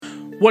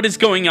What is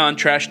going on,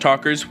 Trash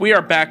Talkers? We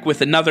are back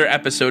with another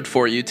episode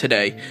for you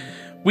today.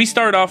 We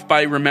start off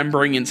by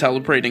remembering and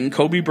celebrating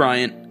Kobe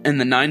Bryant and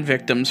the 9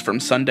 victims from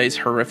Sunday's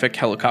horrific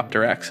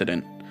helicopter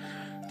accident.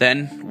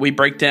 Then, we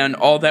break down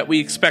all that we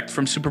expect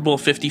from Super Bowl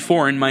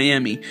 54 in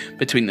Miami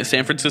between the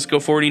San Francisco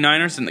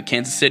 49ers and the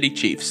Kansas City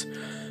Chiefs.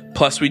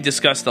 Plus, we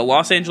discuss the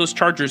Los Angeles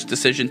Chargers'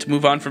 decision to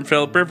move on from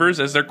Phillip Rivers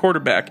as their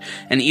quarterback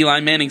and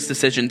Eli Manning's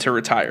decision to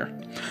retire.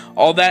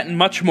 All that and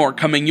much more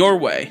coming your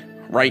way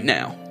right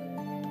now.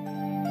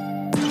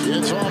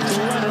 It's off to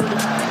Leonard,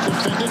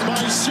 defended by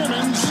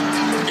Simmons.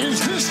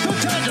 Is this the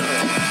dagger?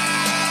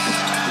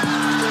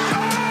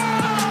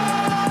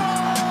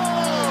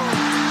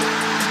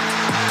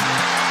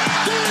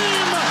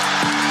 Game!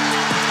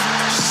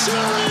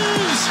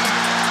 Series!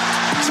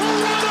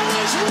 Toronto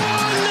has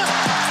won!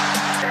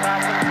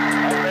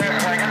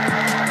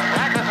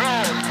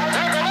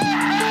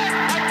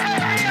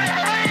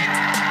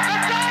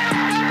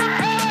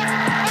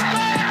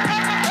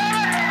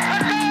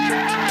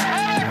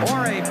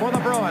 For the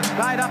Bruins,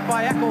 tied up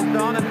by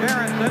Ecclestone and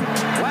Berenson.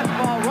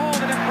 Westfall rolled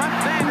it in front.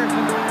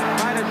 Sanderson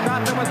tried a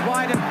shot that was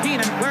wide, and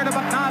Keenan cleared it,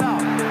 but not out.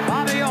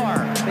 Bobby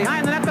Orr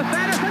behind the net to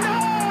Sanderson.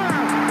 Orr!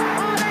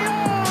 Bobby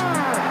Orr!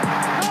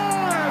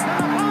 Orr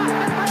to the Boston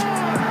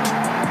Bruins!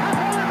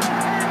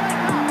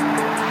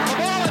 The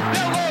ball is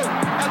still loose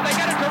as they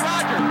get it to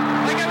Rogers.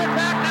 They give it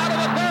back now to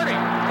the 30.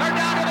 They're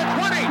down to the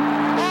 20.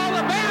 Ball,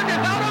 the band is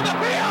out on the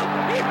field.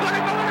 He's going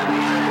to go into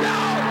the end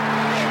zone.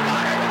 He's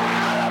going to go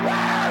into the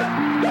Bears.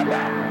 The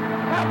Bears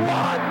have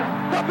won!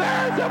 The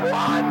Bears have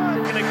won!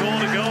 And a goal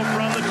to go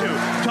from the 2.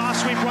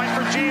 Toss sweep right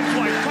for James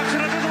White. Cuts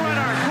it under the right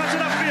arm. Cuts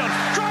it upfield.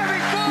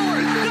 Driving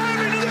forward.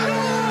 Diving to the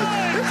goal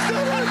line.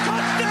 A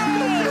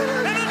touchdown!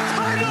 And a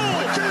title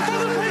for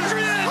the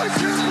Patriots! I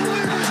can't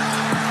believe it!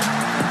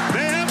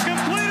 They have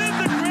completed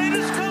the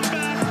greatest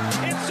comeback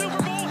in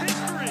Super Bowl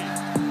history.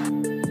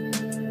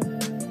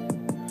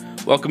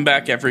 Welcome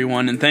back,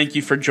 everyone, and thank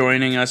you for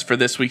joining us for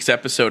this week's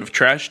episode of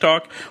Trash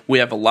Talk. We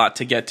have a lot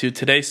to get to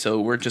today,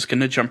 so we're just going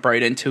to jump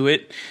right into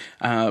it.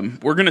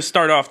 We're going to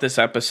start off this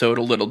episode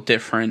a little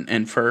different,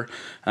 and for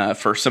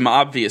some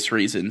obvious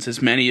reasons.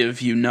 As many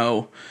of you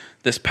know,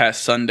 this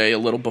past Sunday, a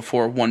little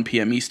before 1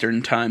 p.m.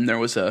 Eastern Time, there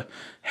was a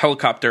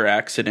helicopter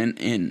accident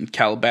in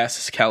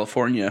Calabasas,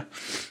 California,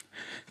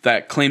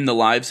 that claimed the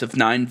lives of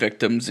 9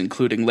 victims,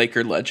 including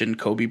Laker legend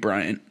Kobe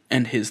Bryant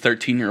and his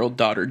 13-year-old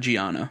daughter,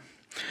 Gianna.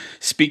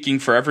 Speaking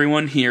for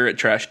everyone here at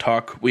Trash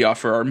Talk, we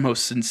offer our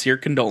most sincere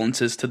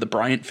condolences to the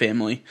Bryant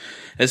family,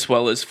 as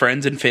well as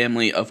friends and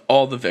family of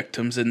all the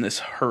victims in this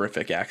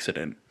horrific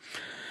accident.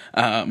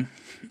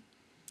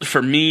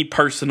 For me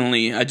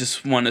personally, I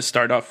just want to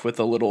start off with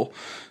a little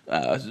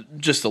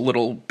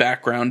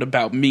background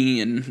about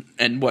me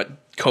and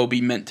what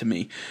Kobe meant to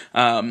me.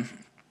 I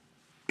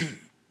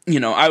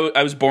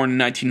was born in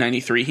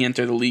 1993. He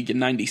entered the league in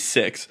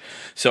 96.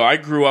 So I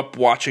grew up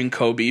watching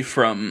Kobe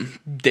from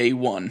day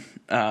one.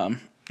 As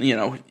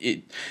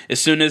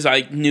soon as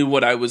I knew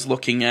what I was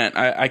looking at,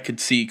 I could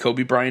see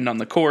Kobe Bryant on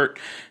the court,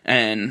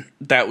 and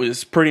that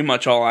was pretty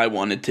much all I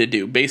wanted to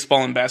do.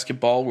 Baseball and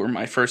basketball were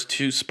my first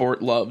 2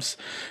 sport loves.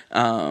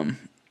 Watching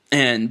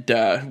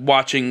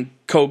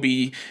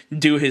Kobe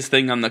do his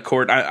thing on the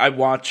court, I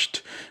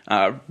watched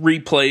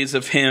replays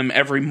of him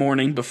every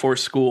morning before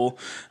school.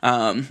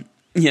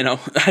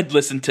 I'd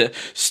listen to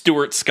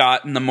Stuart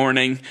Scott in the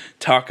morning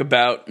talk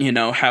about,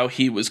 how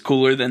he was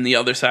cooler than the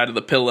other side of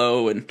the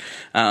pillow. And,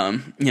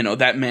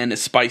 that man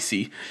is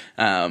spicy,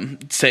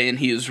 saying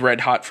he is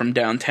red hot from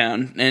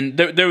downtown. And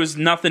there was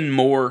nothing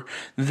more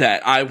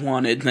that I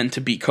wanted than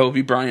to beat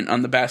Kobe Bryant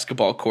on the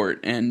basketball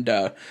court. And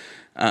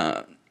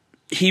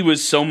he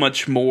was so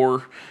much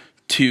more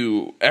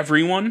to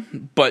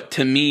everyone, but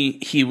to me,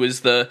 he was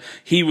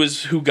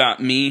who got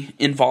me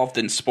involved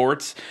in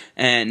sports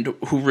and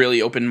who really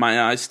opened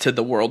my eyes to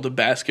the world of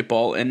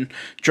basketball and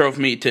drove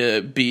me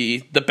to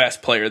be the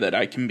best player that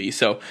I can be.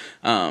 So,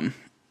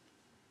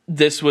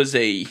 this was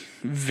a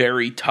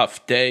very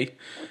tough day,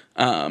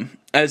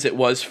 as it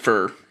was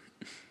for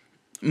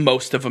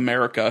most of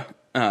America,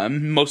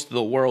 most of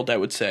the world, I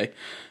would say.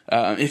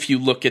 If you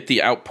look at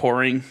the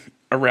outpouring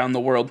around the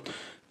world,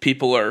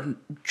 people are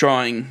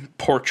drawing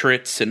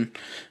portraits and,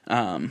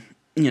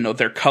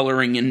 they're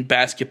coloring in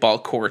basketball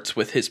courts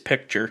with his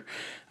picture.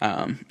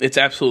 It's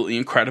absolutely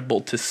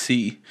incredible to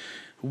see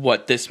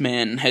what this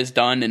man has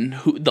done and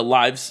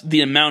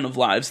the amount of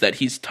lives that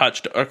he's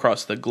touched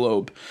across the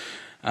globe.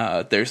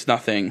 There's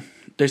nothing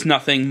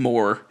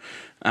more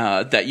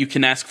that you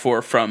can ask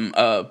for from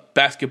a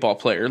basketball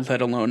player,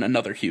 let alone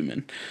another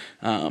human.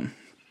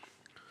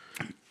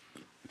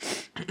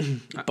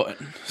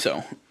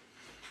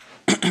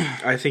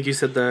 I think you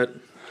said that,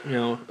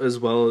 as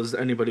well as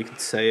anybody could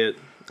say it.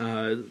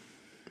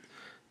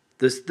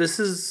 This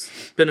has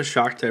been a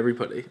shock to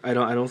everybody. I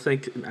don't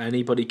think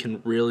anybody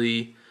can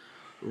really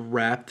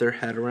wrap their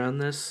head around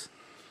this.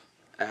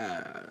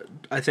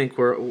 I think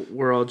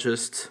we're all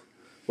just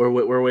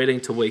we're waiting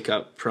to wake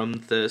up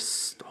from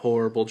this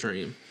horrible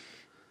dream.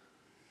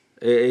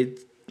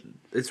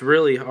 It's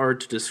really hard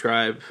to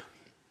describe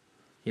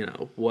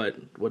what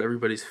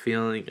everybody's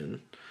feeling,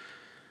 and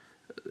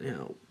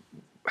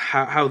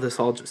how this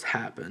all just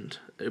happened.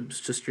 It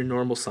was just your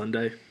normal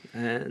Sunday,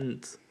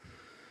 and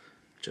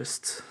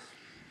just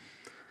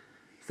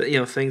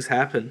things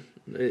happen.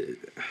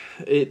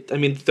 I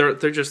mean, they're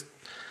just.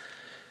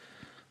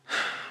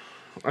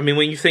 I mean,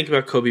 when you think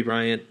about Kobe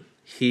Bryant,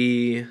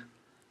 he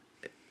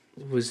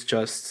was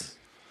just,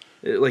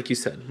 like you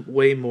said,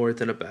 way more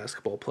than a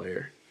basketball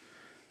player.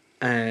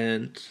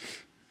 And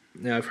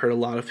I've heard a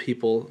lot of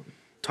people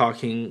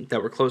talking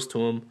that were close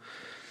to him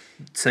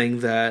saying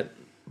that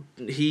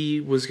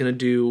he was going to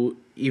do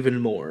even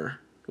more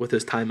with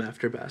his time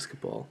after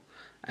basketball.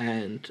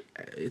 And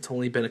it's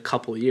only been a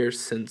couple years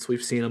since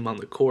we've seen him on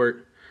the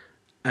court,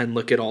 and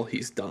look at all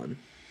he's done.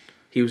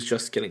 He was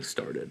just getting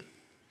started.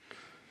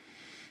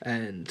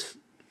 And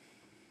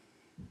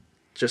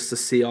just to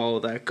see all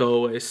of that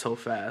go away so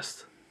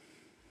fast,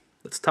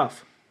 it's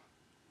tough.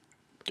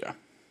 Yeah.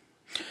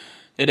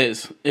 It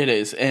is.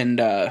 And,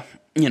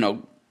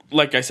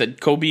 like I said,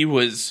 Kobe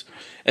was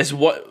as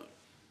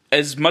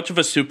much of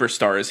a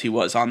superstar as he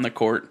was on the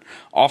court.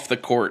 Off the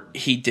court,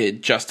 he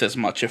did just as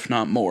much, if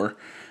not more.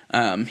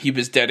 He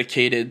was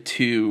dedicated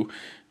to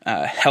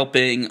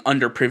helping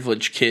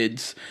underprivileged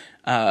kids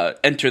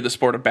enter the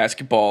sport of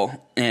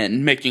basketball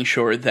and making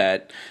sure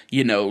that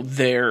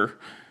their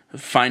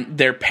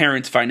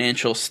parents'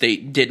 financial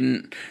state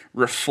didn't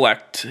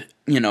reflect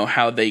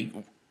how they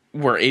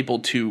were able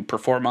to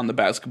perform on the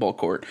basketball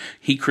court.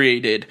 He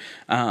created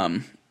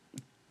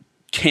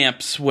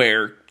camps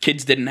where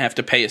kids didn't have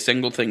to pay a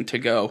single thing to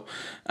go.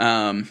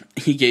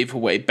 He gave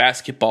away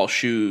basketball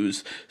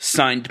shoes,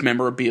 signed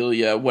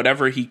memorabilia,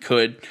 whatever he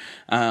could.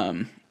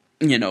 There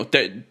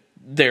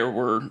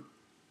were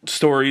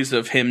stories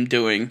of him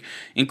doing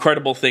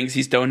incredible things.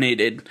 He's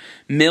donated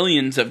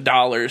millions of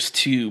dollars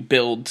to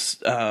build,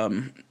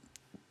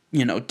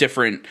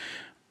 different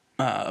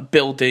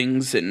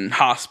buildings and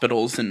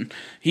hospitals, and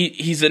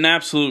he's an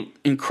absolute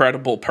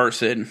incredible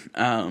person.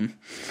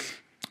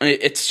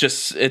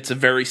 It's a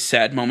very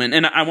sad moment,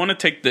 and I want to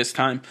take this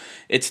time.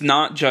 It's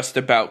not just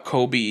about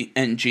Kobe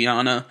and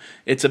Gianna.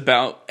 It's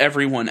about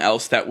everyone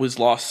else that was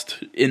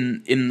lost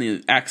in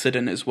the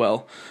accident as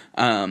well.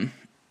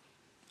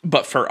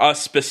 But for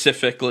us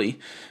specifically,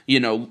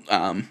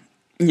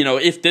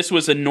 if this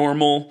was a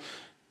normal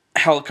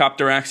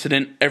helicopter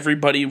accident,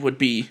 everybody would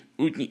be,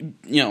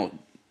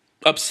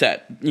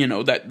 upset.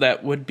 That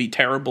would be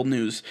terrible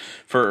news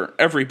for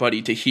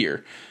everybody to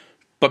hear.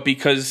 But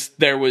because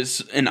there was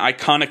an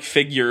iconic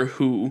figure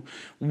who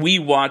we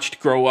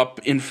watched grow up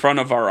in front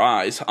of our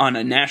eyes on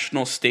a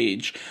national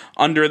stage,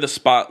 under the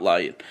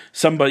spotlight,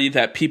 somebody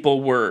that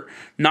people were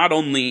not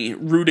only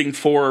rooting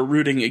for or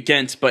rooting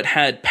against, but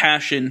had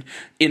passion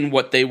in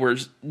what they were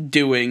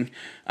doing,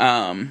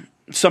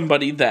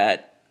 somebody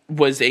that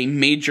was a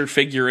major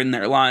figure in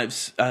their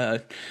lives,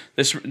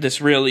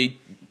 this really,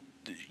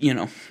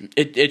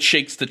 it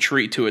shakes the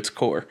tree to its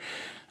core.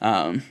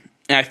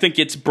 And I think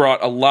it's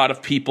brought a lot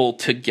of people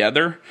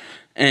together,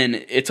 and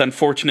it's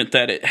unfortunate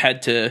that it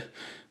had to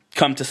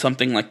come to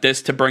something like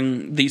this to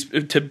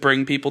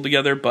bring people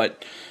together.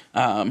 But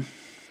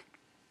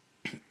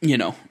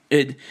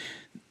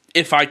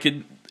if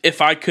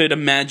I could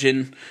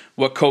imagine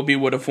what Kobe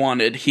would have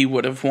wanted, he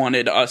would have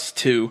wanted us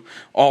to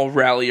all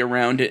rally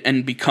around it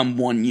and become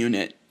one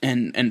unit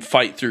and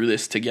fight through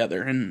this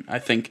together. And I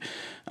think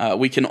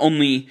we can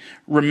only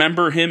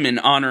remember him and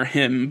honor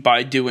him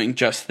by doing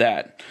just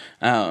that.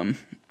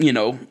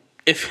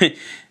 If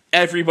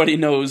everybody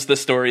knows the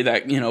story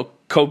that,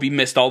 Kobe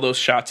missed all those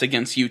shots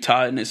against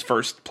Utah in his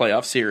first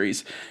playoff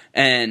series,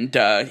 and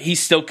he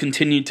still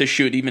continued to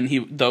shoot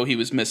even though he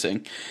was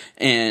missing.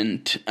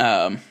 And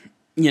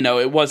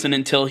it wasn't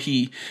until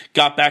he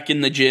got back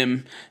in the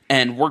gym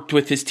and worked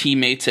with his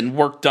teammates and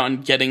worked on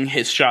getting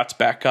his shots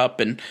back up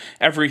and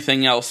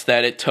everything else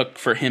that it took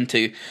for him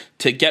to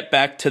get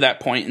back to that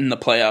point in the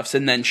playoffs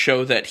and then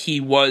show that he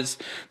was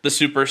the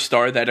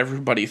superstar that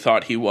everybody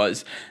thought he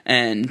was.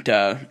 And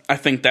I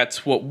think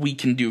that's what we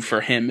can do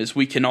for him, is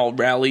we can all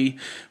rally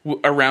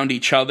around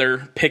each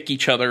other, pick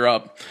each other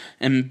up,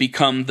 and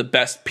become the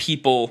best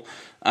people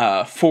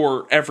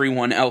for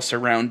everyone else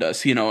around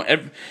us.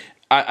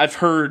 I've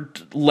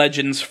heard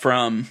legends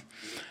from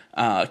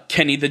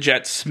Kenny the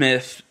Jet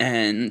Smith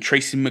and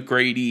Tracy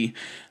McGrady,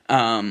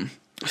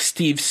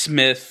 Steve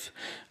Smith,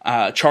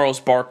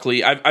 Charles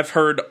Barkley. I've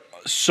heard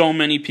so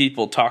many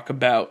people talk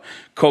about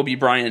Kobe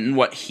Bryant and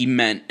what he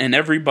meant, and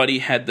everybody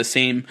had the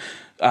same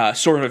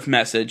sort of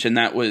message, and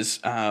that was,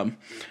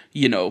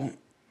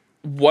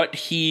 what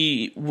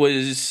he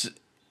was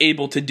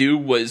able to do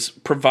was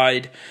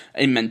provide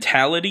a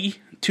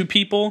mentality to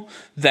people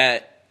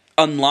that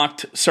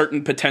unlocked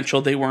certain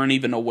potential they weren't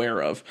even aware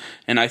of.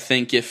 And I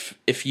think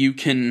if you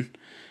can,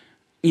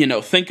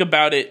 think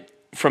about it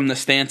from the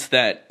stance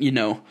that,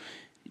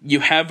 you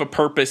have a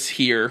purpose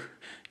here,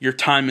 your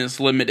time is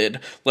limited,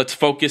 let's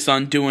focus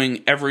on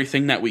doing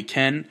everything that we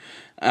can,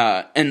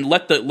 and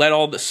let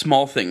all the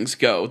small things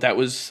go. That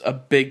was a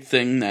big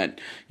thing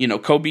that,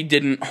 Kobe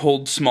didn't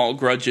hold small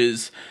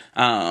grudges.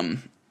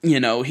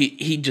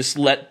 he just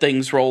let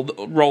things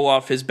roll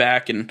off his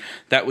back, and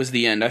that was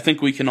the end. I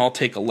think we can all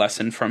take a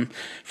lesson from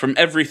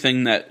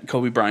everything that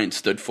Kobe Bryant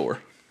stood for.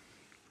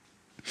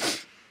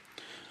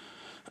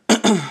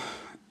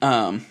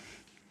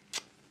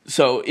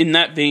 So in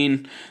that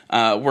vein,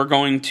 we're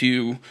going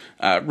to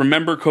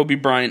remember Kobe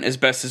Bryant as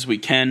best as we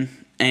can,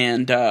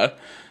 and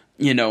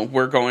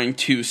we're going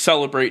to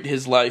celebrate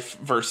his life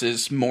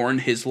versus mourn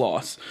his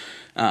loss.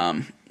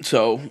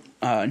 So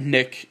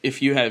Nick,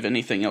 if you have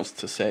anything else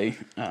to say.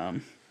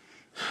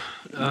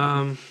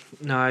 No,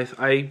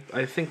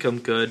 I think I'm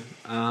good.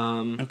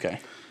 Okay.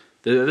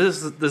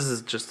 This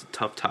is just a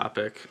tough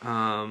topic,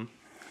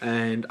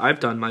 and I've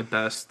done my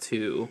best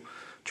to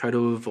try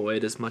to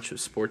avoid as much of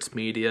sports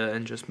media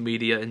and just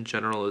media in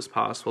general as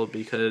possible,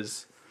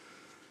 because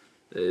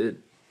trying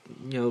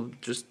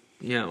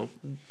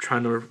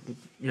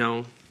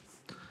to,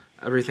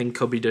 everything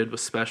Kobe did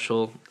was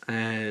special,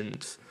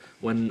 and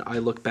when I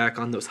look back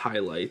on those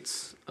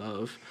highlights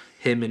of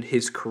him and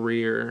his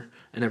career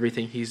and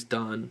everything he's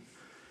done,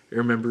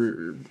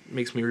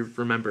 makes me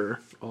remember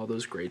all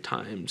those great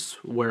times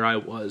where I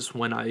was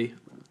when I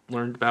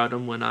learned about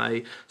him, when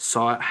I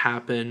saw it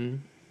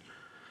happen.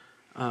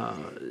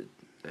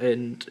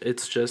 And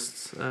it's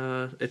just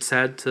it's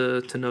sad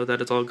to know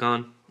that it's all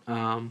gone,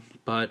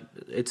 but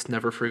it's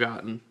never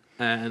forgotten,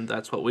 and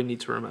that's what we need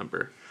to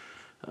remember.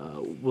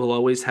 We'll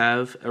always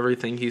have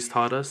everything he's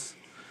taught us.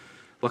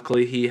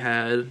 Luckily, he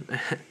had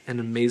an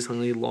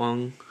amazingly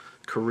long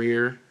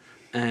career,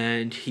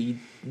 and he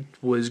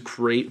was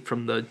great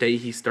from the day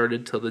he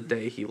started till the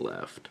day he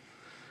left,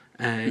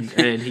 and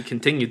he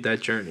continued that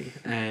journey,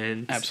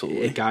 and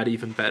absolutely, it got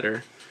even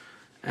better,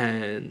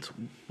 and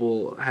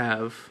we'll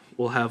have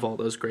all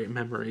those great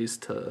memories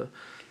to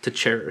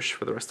cherish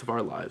for the rest of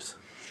our lives.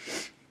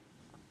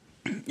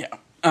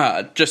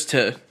 Yeah. Just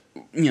to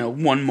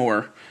one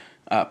more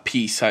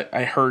piece,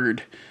 I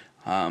heard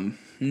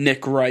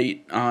Nick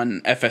Wright on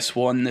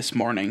FS1 this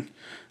morning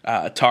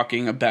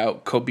talking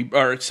about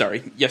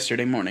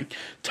yesterday morning,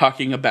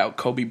 talking about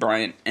Kobe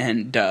Bryant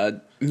and,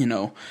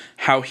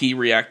 how he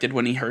reacted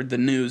when he heard the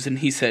news. And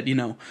he said,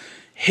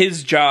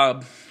 his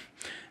job,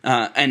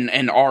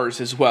 and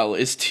ours as well,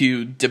 is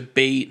to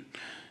debate,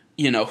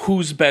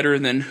 who's better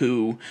than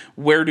who,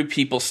 where do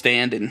people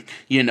stand, and,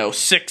 who's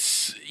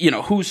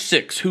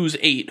 6, who's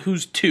 8,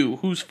 who's 2,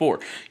 who's 4,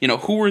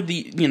 who are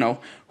the,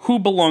 who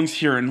belongs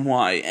here and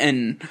why.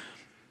 And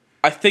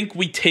I think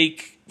we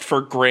take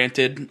for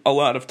granted a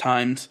lot of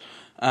times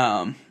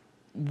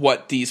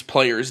what these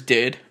players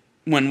did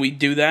when we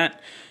do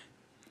that.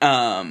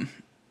 And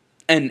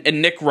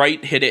Nick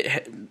Wright hit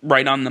it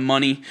right on the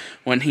money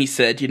when he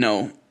said,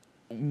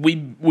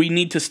 we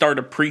need to start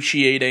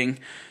appreciating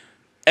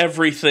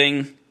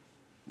everything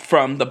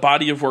from the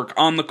body of work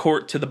on the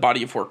court to the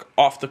body of work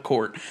off the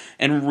court,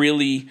 and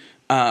really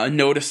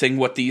noticing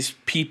what these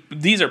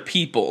are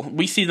people.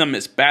 We see them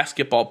as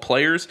basketball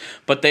players,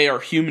 but they are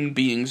human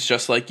beings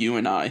just like you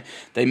and I.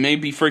 They may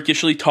be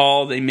freakishly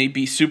tall, they may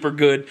be super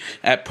good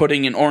at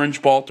putting an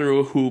orange ball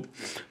through a hoop,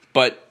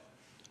 but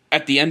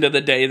at the end of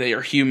the day, they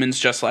are humans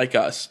just like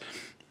us.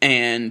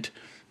 And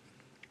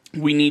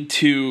we need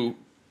to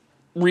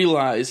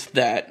realize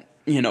that,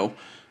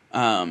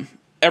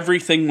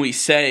 everything we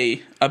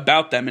say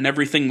about them and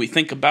everything we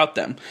think about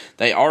them,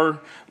 they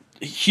are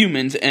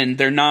humans, and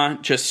they're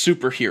not just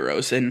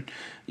superheroes. And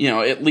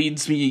it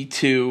leads me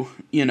to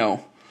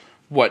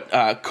what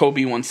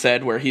Kobe once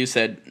said, where he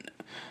said,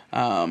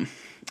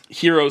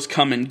 heroes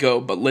come and go,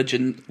 but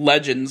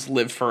legends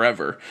live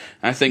forever.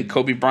 And I think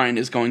Kobe Bryant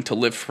is going to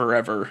live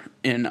forever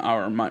in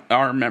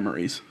our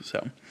memories.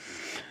 So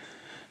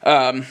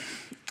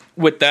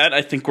with that,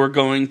 I think we're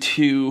going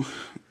to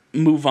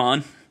move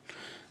on.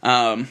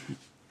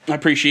 I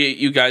appreciate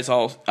you guys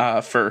all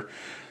for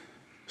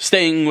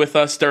staying with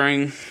us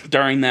during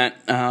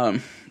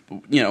that.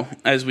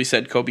 As we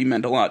said, Kobe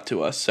meant a lot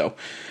to us. So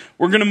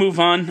we're going to move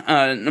on.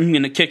 I'm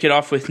going to kick it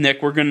off with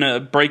Nick. We're going to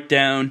break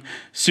down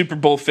Super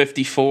Bowl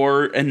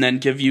 54 and then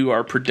give you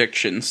our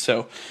predictions.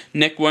 So,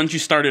 Nick, why don't you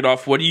start it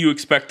off? What are you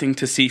expecting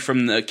to see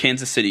from the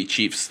Kansas City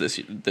Chiefs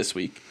this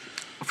week?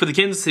 For the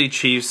Kansas City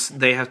Chiefs,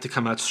 they have to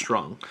come out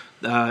strong.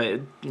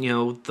 The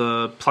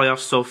playoffs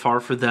so far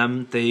for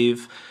them,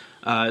 they've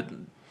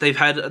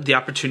had the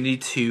opportunity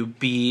to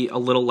be a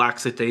little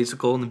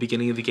lackadaisical in the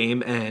beginning of the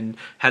game and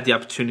had the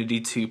opportunity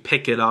to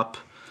pick it up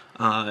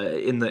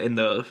in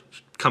the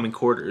coming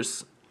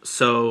quarters.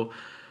 So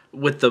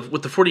with the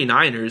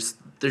 49ers,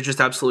 they're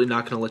just absolutely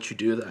not going to let you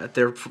do that.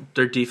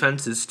 Their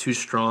defense is too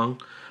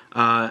strong,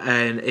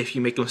 and if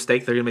you make a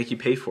mistake, they're going to make you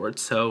pay for it.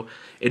 So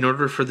in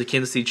order for the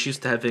Kansas City Chiefs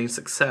to have any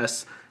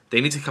success,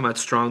 they need to come out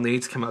strong. They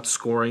need to come out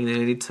scoring. They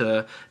need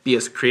to be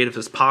as creative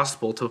as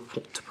possible to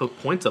put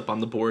points up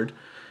on the board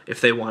if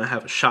they want to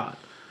have a shot.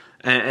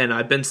 And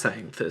I've been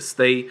saying this.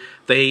 They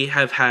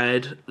have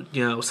had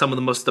some of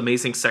the most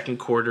amazing second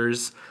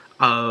quarters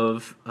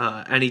of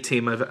any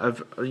team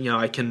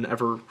I can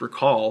ever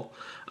recall,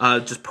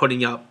 just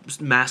putting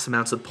up mass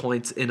amounts of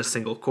points in a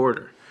single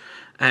quarter,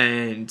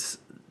 and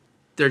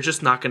they're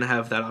just not going to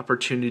have that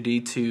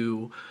opportunity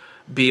to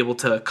be able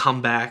to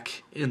come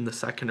back in the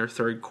second or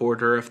third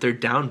quarter if they're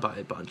down by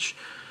a bunch.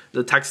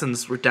 The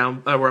Texans were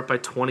up by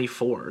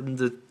 24, and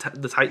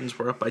the Titans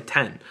were up by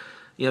 10.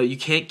 You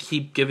can't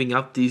keep giving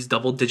up these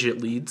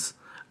double-digit leads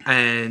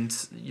and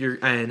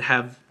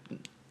have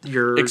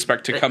your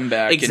expect to come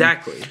back.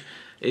 Exactly.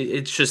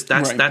 It's just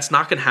that's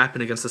not going to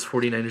happen against this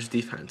 49ers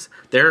defense.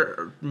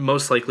 They're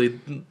most likely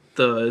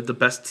the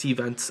best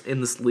defense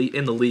in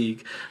the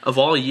league of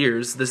all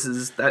years.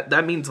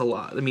 That means a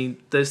lot. I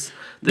mean, this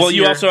well,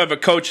 you year, also have a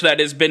coach that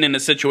has been in a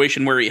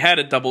situation where he had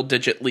a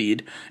double-digit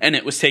lead and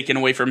it was taken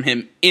away from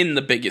him in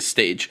the biggest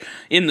stage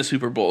in the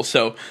Super Bowl.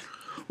 So.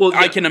 Well,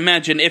 I can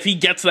imagine if he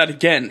gets that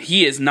again,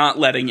 he is not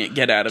letting it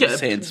get out of his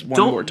hands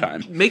more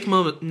time. Make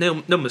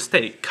no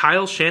mistake.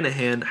 Kyle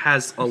Shanahan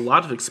has a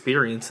lot of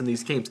experience in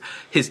these games.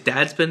 His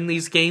dad's been in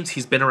these games.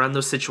 He's been around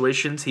those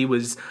situations. He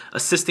was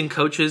assistant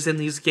coaches in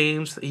these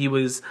games. He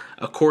was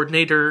a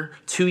coordinator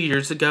 2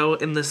 years ago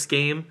in this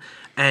game,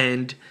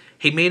 and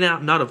he may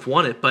not have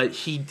won it, but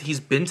he's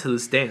been to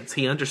this dance.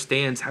 He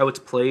understands how it's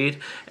played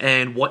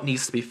and what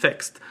needs to be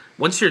fixed.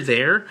 Once you're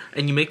there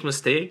and you make a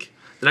mistake,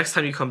 the next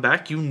time you come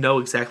back, you know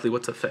exactly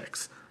what to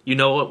fix. You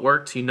know what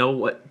worked, you know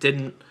what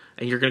didn't,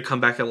 and you're going to come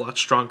back a lot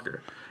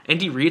stronger.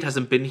 Andy Reid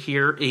hasn't been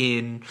here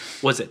in,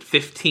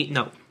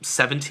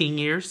 17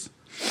 years?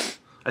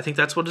 I think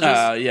that's what it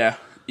is.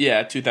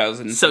 Yeah,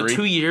 2003. So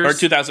 2 years. Or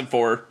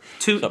 2004,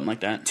 something like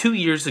that. 2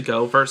 years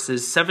ago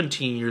versus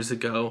 17 years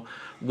ago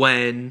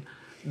when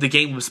the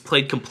game was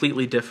played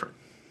completely different.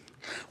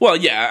 Well,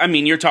 yeah, I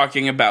mean, you're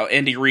talking about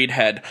Andy Reid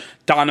had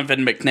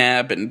Donovan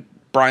McNabb and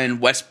Brian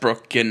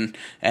Westbrook and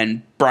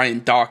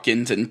Brian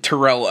Dawkins and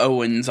Terrell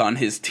Owens on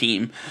his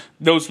team.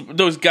 Those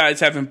guys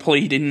haven't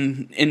played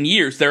in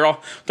years. They're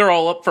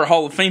all up for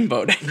Hall of Fame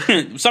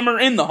voting. Some are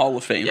in the Hall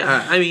of Fame.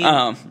 Yeah, I mean,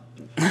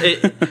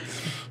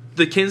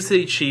 the Kansas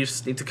City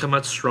Chiefs need to come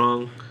out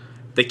strong.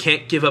 They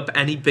can't give up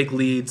any big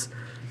leads.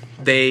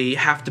 They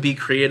have to be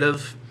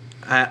creative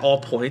at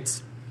all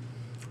points.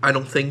 I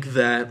don't think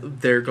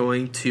that they're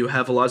going to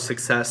have a lot of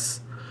success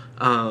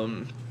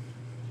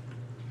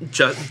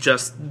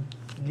just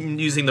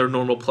using their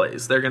normal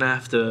plays. They're going to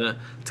have to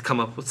come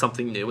up with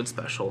something new and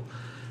special.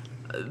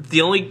 The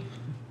only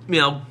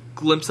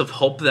glimpse of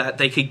hope that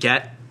they could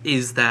get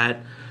is that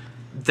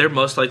they're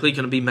most likely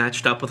going to be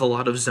matched up with a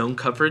lot of zone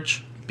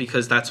coverage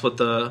because that's what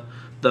the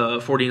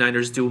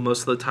 49ers do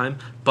most of the time,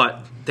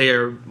 but they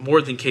are more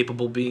than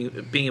capable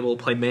being able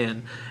to play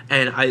man.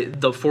 And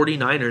the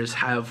 49ers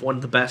have one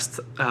of the best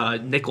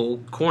nickel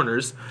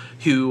corners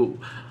who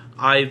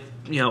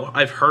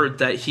I've heard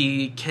that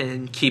he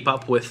can keep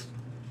up with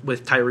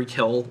Tyreek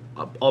Hill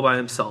all by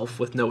himself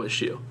with no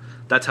issue.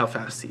 That's how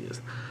fast he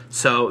is.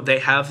 So they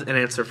have an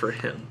answer for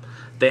him.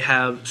 They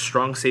have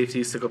strong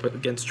safeties to go up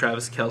against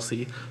Travis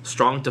Kelce,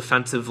 strong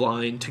defensive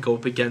line to go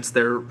up against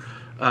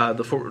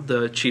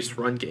the Chiefs'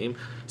 run game.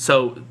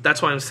 So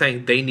that's why I'm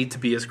saying they need to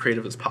be as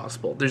creative as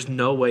possible. There's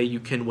no way you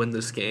can win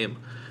this game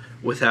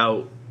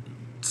without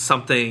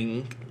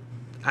something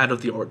out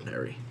of the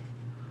ordinary.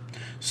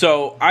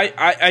 So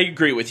I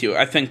agree with you.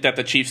 I think that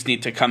the Chiefs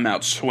need to come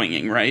out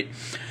swinging, right?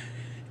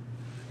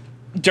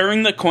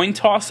 During the coin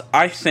toss,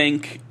 I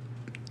think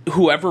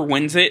whoever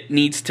wins it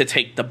needs to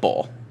take the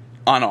ball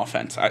on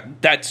offense.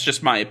 That's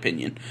just my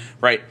opinion,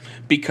 right?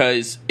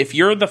 Because if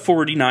you're the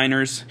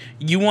 49ers,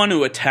 you want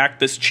to attack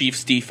this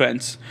Chiefs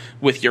defense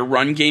with your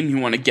run game. You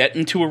want to get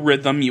into a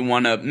rhythm. You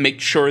want to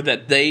make sure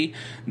that they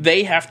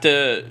have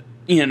to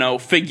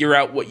figure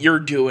out what you're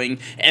doing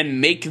and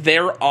make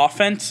their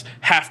offense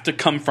have to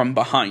come from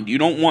behind. You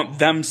don't want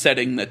them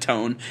setting the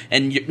tone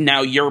and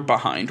now you're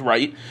behind,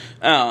 right?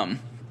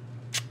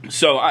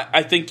 So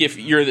I think if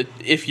you're the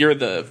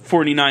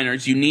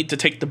 49ers, you need to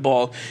take the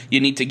ball. You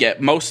need to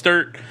get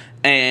Mostert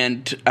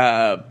and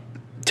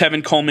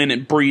Tevin Coleman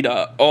and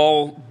Breida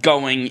all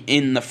going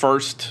in the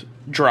first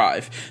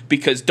drive,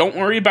 because don't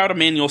worry about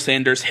Emmanuel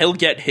Sanders. He'll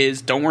get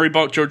his. Don't worry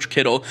about George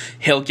Kittle.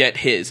 He'll get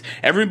his.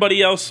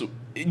 Everybody else,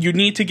 you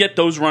need to get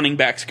those running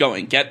backs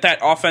going. Get that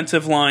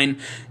offensive line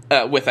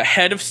with a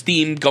head of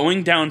steam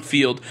going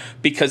downfield,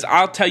 because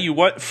I'll tell you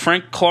what,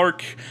 Frank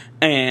Clark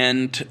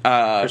and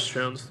Chris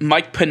Jones.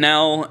 Mike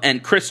Pennell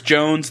and Chris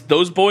Jones,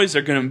 those boys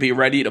are going to be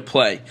ready to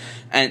play.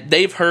 And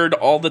they've heard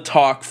all the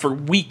talk for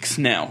weeks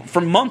now, for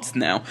months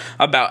now,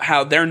 about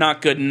how they're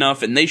not good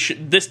enough and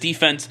this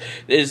defense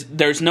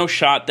there's no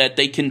shot that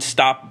they can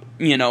stop,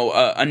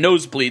 a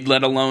nosebleed,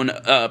 let alone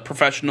a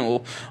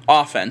professional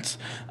offense.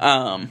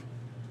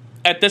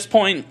 At this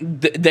point,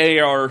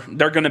 they're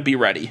going to be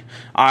ready.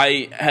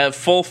 I have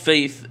full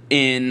faith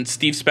in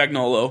Steve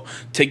Spagnuolo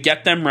to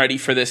get them ready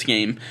for this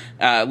game,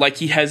 like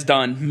he has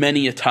done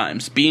many a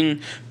times.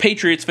 Being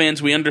Patriots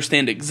fans, we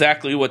understand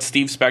exactly what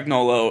Steve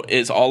Spagnuolo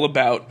is all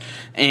about,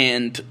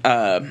 and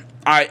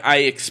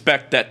I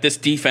expect that this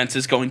defense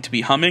is going to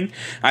be humming.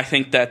 I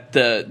think that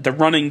the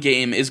running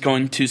game is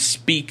going to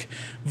speak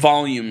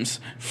volumes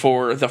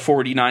for the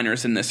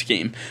 49ers in this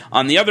game.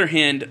 On the other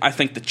hand, I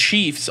think the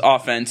Chiefs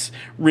offense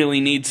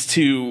really needs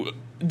to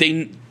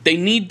they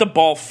need the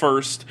ball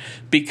first,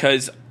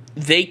 because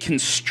they can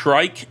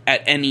strike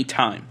at any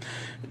time.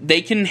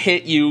 They can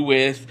hit you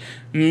with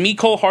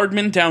Mecole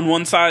Hardman down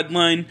one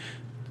sideline,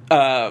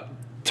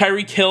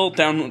 Tyreek Hill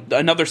down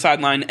another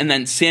sideline, and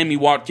then Sammy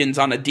Watkins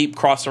on a deep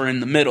crosser in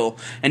the middle.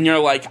 And you're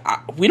like,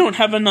 we don't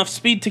have enough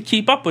speed to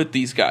keep up with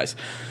these guys.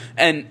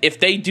 And if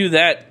they do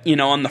that,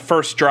 on the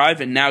first drive,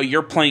 and now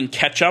you're playing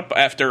catch up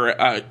after,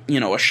 a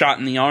shot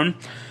in the arm,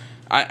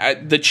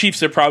 the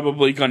Chiefs are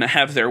probably going to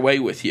have their way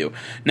with you.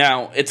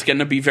 Now, it's going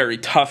to be very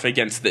tough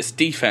against this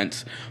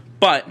defense,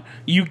 but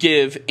you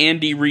give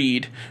Andy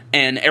Reid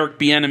and Eric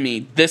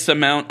Bieniemy this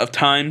amount of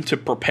time to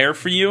prepare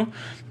for you,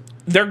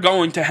 they're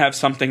going to have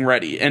something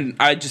ready. And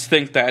I just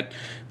think that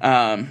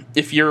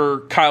if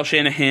you're Kyle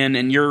Shanahan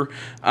and you're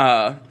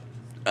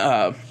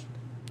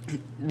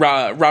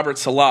Robert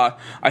Saleh,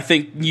 I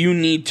think you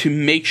need to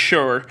make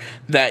sure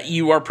that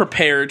you are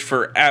prepared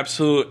for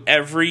absolute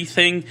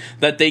everything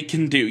that they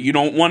can do. You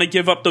don't want to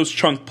give up those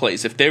chunk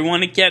plays. If they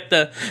want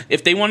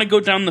to go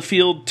down the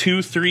field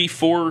 2, 3,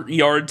 4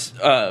 yards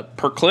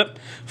per clip,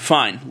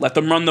 fine. Let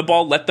them run the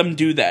ball. Let them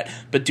do that.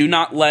 But do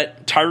not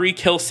let Tyreek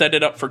Hill set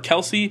it up for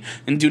Kelsey,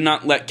 and do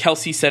not let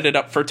Kelsey set it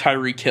up for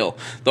Tyreek Hill.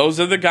 Those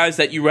are the guys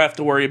that you have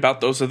to worry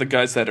about. Those are the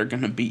guys that are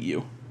going to beat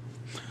you.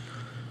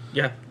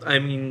 Yeah, I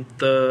mean,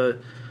 the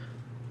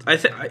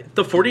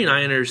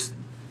 49ers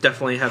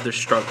definitely have their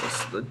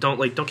struggles.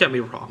 Don't get me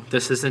wrong.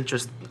 This isn't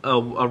just a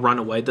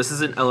runaway. This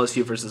isn't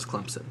LSU versus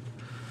Clemson.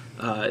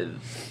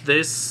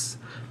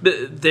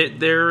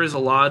 There is a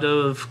lot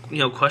of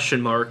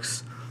question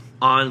marks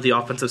on the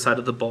offensive side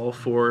of the ball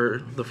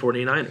for the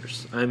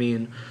 49ers. I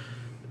mean,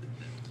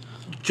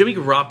 Jimmy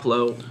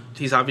Garoppolo,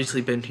 he's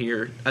obviously been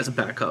here as a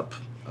backup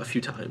a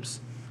few times.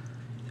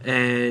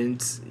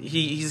 And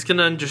he's going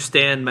to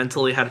understand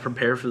mentally how to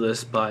prepare for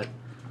this, but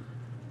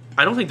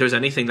I don't think there's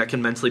anything that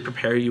can mentally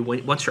prepare you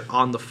once you're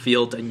on the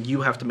field and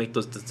you have to make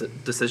those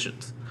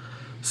decisions.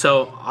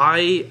 So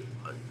I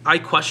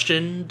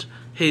questioned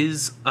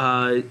his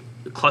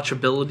clutch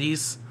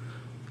abilities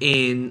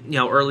in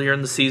earlier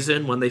in the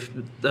season when the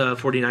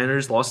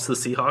 49ers lost to the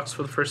Seahawks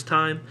for the first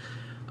time.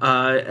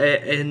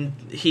 And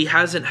he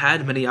hasn't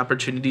had many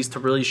opportunities to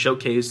really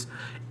showcase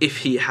if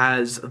he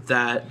has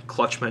that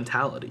clutch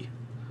mentality.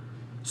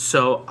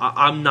 So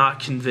I'm not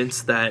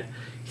convinced that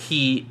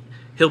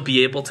he'll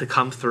be able to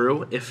come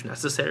through if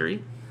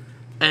necessary,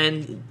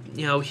 and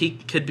he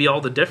could be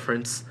all the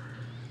difference,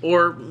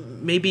 or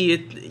maybe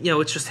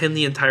it's just him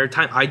the entire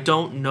time. I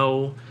don't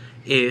know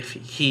if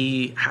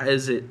he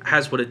has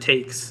what it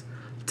takes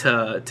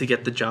to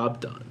get the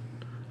job done.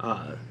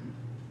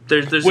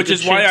 Which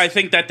is why I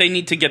think that they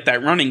need to get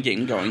that running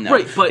game going now.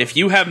 Right, but if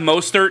you have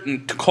Mostert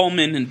and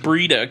Coleman and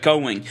Breida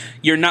going,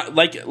 you're not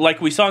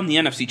like we saw in the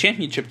NFC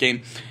Championship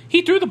game.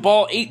 He threw the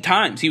ball 8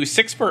 times. He was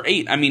 6 for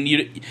 8. I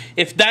mean,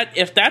 if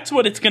that's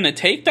what it's going to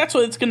take, that's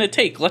what it's going to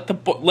take. Let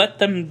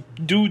them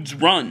dudes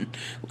run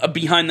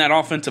behind that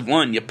offensive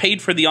line. You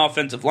paid for the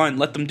offensive line.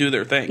 Let them do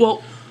their thing.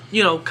 Well,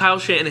 Kyle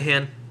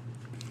Shanahan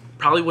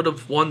probably would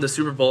have won the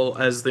Super Bowl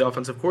as the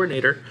offensive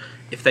coordinator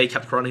if they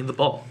kept running the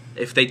ball.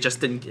 If they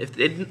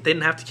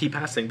didn't have to keep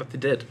passing, but they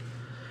did.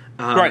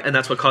 Right. And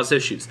that's what caused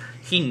issues.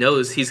 He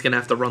knows he's going to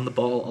have to run the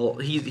ball.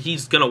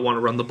 He's going to want to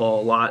run the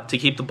ball a lot to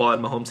keep the ball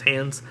in Mahomes'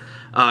 hands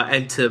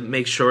and to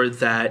make sure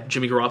that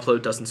Jimmy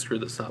Garoppolo doesn't screw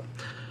this up.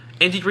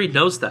 Andy Reid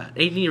knows that.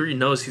 Andy Reid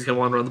knows he's going to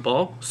want to run the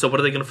ball. So what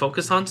are they going to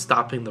focus on?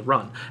 Stopping the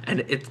run. And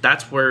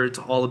that's where it's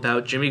all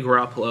about Jimmy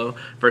Garoppolo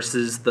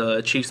versus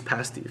the Chiefs'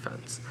 pass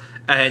defense.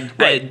 And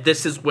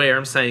this is where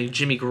I'm saying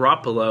Jimmy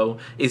Garoppolo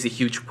is a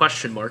huge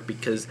question mark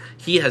because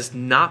he has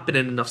not been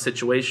in enough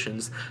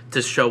situations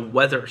to show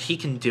whether he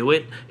can do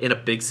it in a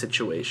big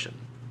situation.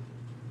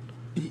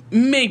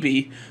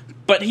 Maybe,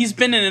 but he's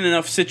been in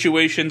enough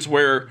situations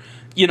where,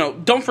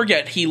 don't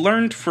forget, he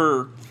learned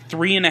for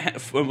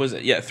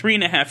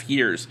 3.5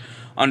 years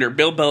under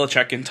Bill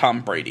Belichick and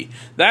Tom Brady.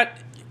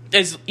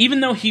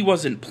 Even though he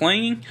wasn't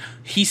playing,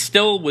 he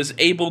still was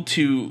able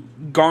to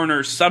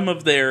garner some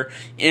of their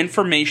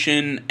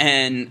information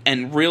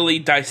and really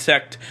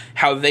dissect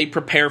how they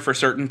prepare for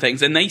certain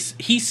things. And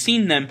he's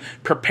seen them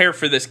prepare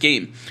for this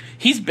game.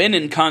 He's been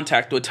in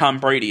contact with Tom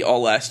Brady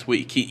all last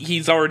week.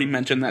 He's already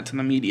mentioned that to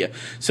the media.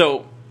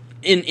 So,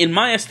 in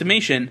my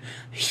estimation,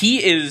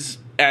 he is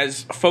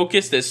as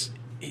focused as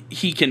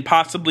he can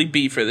possibly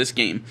be for this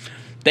game.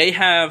 They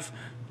have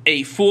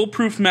a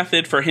foolproof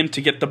method for him to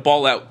get the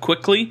ball out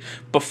quickly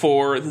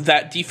before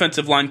that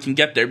defensive line can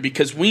get there,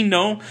 because we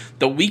know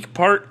the weak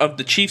part of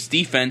the Chiefs'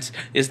 defense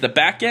is the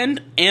back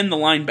end and the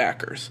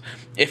linebackers.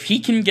 If he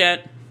can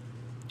get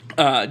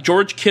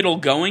George Kittle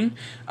going,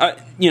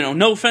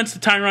 no offense to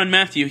Tyrann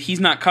Mathieu, he's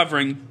not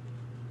covering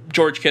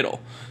George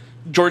Kittle.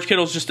 George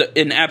Kittle's just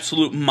an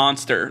absolute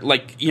monster,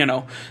 like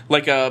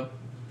a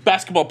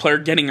basketball player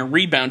getting a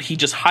rebound. He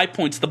just high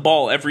points the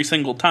ball every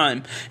single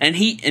time, and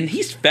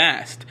he's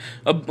fast.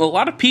 A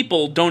lot of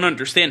people don't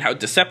understand how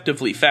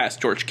deceptively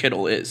fast George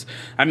Kittle is.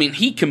 I mean,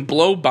 he can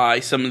blow by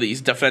some of these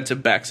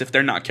defensive backs if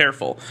they're not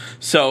careful.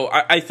 So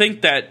I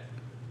think that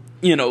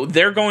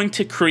they're going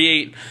to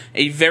create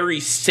a very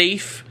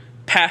safe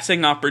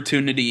passing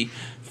opportunity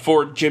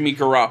for Jimmy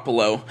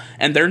Garoppolo,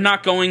 and they're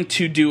not going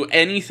to do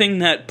anything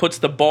that puts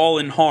the ball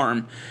in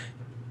harm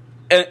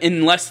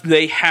unless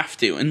they have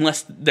to,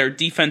 unless their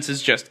defense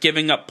is just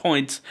giving up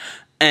points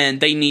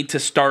and they need to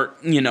start,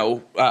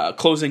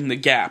 closing the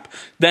gap.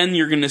 Then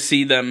you're going to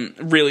see them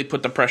really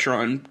put the pressure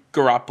on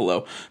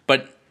Garoppolo.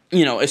 But,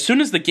 as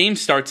soon as the game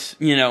starts,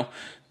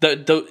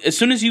 as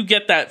soon as you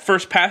get that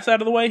first pass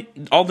out of the way,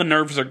 all the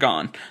nerves are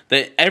gone.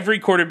 Every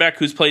quarterback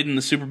who's played in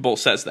the Super Bowl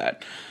says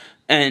that.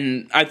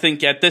 And I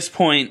think at this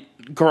point,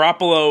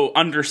 Garoppolo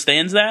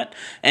understands that,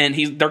 and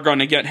they're going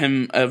to get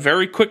him a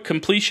very quick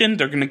completion.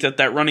 They're going to get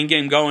that running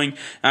game going,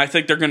 and I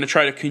think they're going to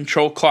try to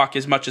control clock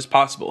as much as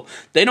possible.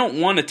 They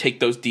don't want to take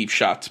those deep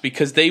shots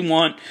because they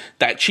want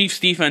that Chiefs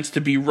defense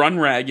to be run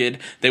ragged.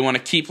 They want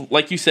to keep,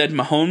 like you said,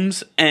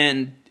 Mahomes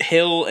and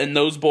Hill and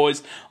those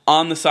boys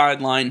on the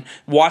sideline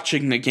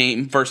watching the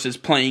game versus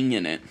playing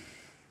in it.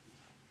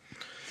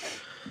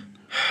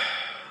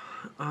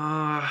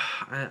 I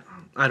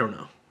don't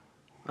know.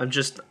 I'm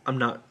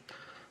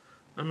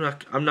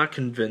not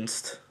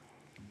convinced.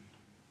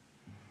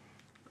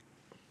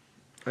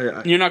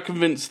 You're not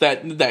convinced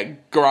that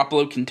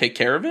Garoppolo can take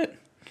care of it?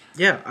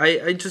 Yeah,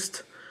 I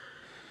just.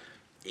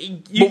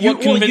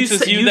 What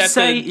convinces you that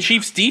the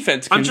Chiefs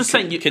defense can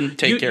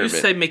take care of it?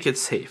 You say make it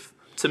safe.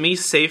 To me,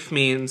 safe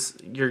means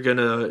you're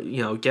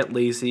gonna get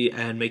lazy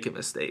and make a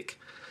mistake.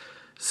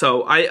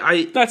 So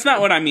that's not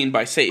what I mean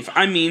by safe.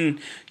 I mean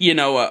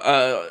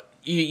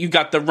you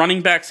got the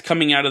running backs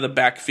coming out of the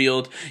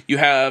backfield. You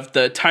have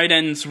the tight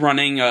ends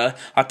running a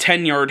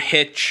 10-yard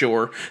hitch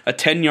or a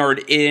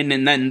 10-yard in,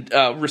 and then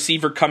a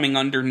receiver coming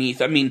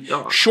underneath. I mean,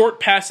 short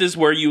passes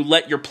where you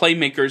let your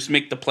playmakers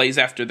make the plays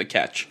after the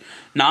catch.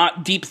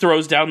 Not deep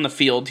throws down the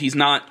field. He's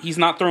not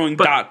throwing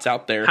dots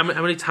out there. How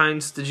many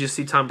times did you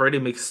see Tom Brady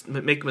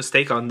make a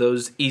mistake on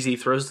those easy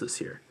throws this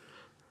year?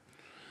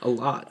 A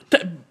lot.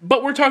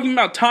 But we're talking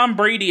about Tom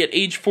Brady at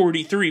age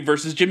 43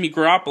 versus Jimmy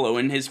Garoppolo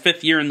in his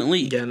 5th year in the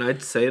league. Yeah, and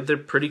I'd say they're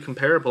pretty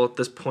comparable at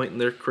this point in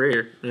their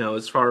career.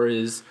 As far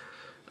as,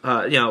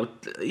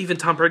 even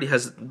Tom Brady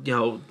has,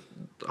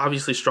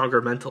 obviously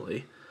stronger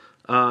mentally.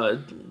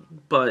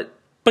 But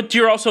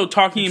you're also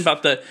talking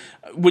about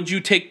would you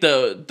take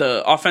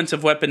the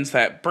offensive weapons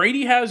that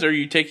Brady has, or are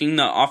you taking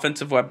the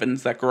offensive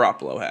weapons that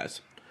Garoppolo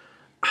has?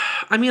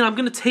 I mean, I'm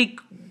going to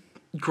take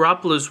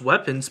Garoppolo's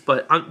weapons,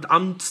 but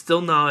I'm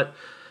still not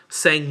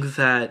saying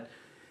that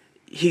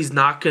he's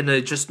not going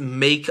to just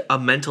make a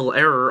mental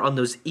error on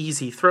those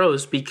easy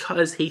throws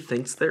because he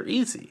thinks they're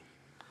easy.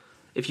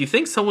 If you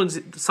think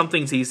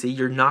something's easy,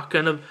 you're not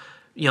going to,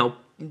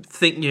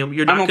 think you're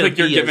not. I don't think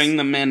you're giving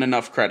the man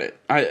enough credit.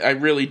 I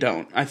really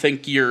don't. I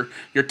think you're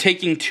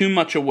taking too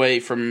much away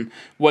from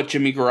what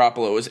Jimmy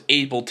Garoppolo is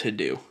able to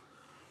do.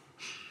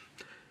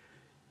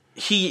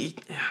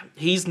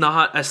 He's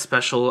not as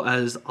special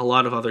as a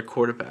lot of other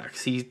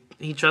quarterbacks.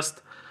 He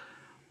just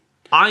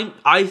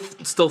I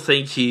still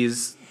think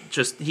he's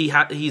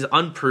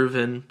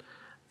unproven,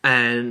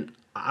 and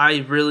I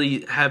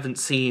really haven't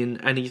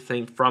seen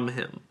anything from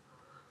him.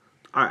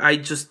 I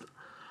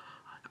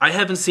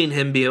haven't seen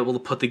him be able to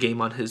put the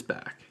game on his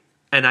back.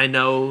 And I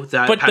know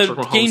that but Patrick the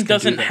Mahomes game can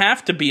doesn't do that.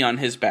 have to be on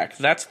his back.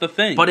 That's the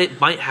thing. But it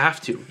might have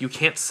to. You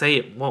can't say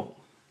it won't.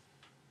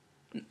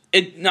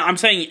 No, I'm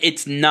saying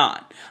it's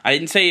not. I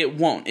didn't say it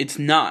won't. It's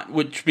not,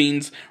 which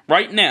means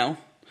right now,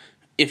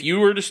 if you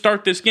were to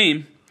start this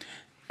game,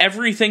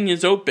 everything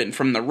is open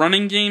from the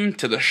running game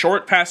to the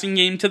short passing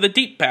game to the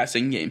deep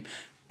passing game.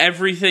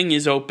 Everything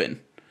is open.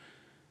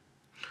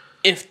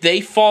 If they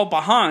fall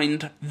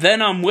behind,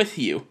 then I'm with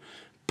you.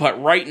 But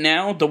right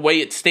now, the way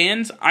it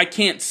stands, I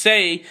can't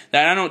say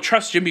that I don't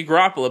trust Jimmy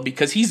Garoppolo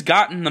because he's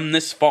gotten them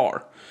this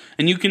far.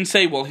 And you can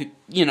say, well, he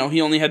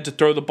only had to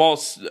throw the ball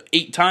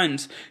 8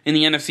 times in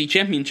the NFC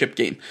Championship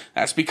game.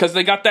 That's because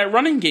they got that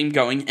running game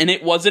going, and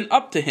it wasn't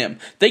up to him.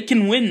 They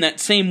can win that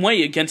same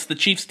way against the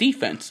Chiefs'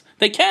 defense.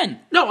 They can.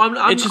 No,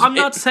 I'm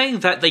not saying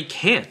that they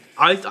can't.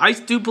 I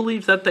do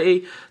believe that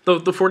the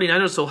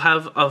 49ers will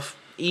have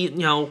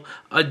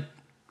a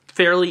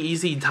fairly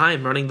easy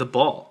time running the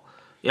ball.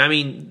 I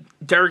mean,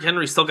 Derrick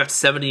Henry still got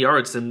 70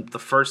 yards in the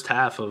first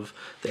half of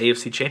the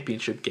AFC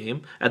Championship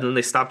game, and then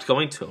they stopped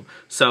going to him.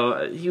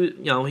 So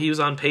he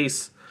was on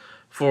pace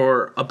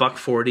for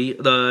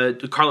 $140.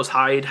 The Carlos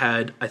Hyde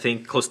had, I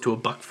think, close to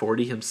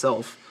 $140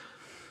 himself.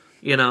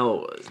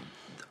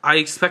 I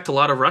expect a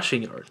lot of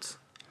rushing yards.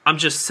 I'm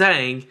just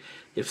saying,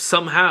 if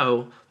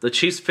somehow the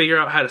Chiefs figure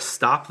out how to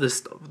stop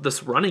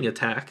this running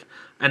attack,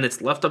 and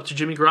it's left up to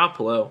Jimmy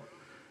Garoppolo,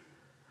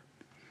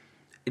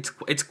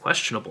 it's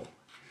questionable.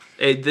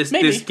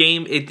 This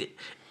game,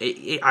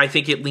 I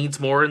think it leans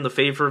more in the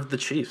favor of the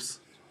Chiefs.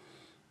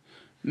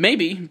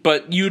 Maybe,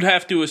 but you'd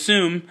have to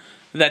assume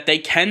that they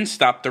can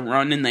stop the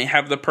run and they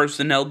have the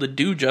personnel to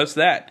do just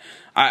that.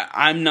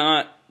 I'm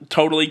not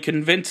totally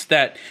convinced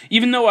that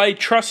even though I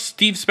trust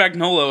Steve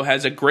Spagnuolo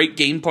has a great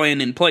game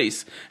plan in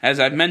place, as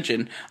I've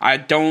mentioned, I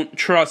don't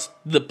trust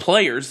the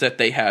players that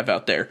they have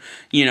out there.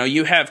 You know,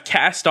 you have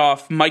cast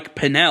off Mike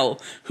Pennell,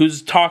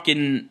 who's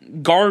talking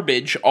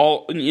garbage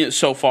all week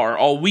so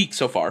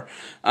far,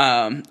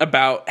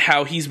 about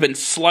how he's been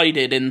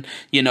slighted and,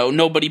 you know,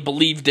 nobody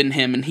believed in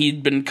him and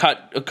he'd been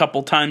cut a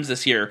couple times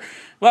this year.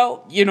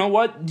 Well, you know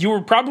what? You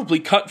were probably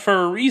cut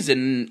for a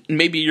reason.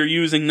 Maybe you're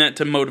using that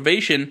to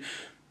motivation.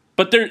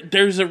 But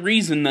there's a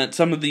reason that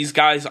some of these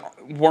guys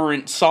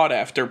weren't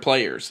sought-after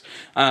players.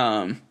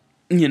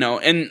 You know,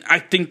 and I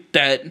think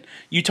that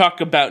you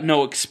talk about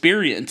no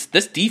experience.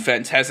 This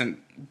defense hasn't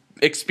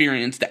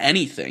experienced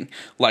anything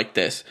like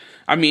this.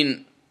 I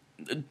mean,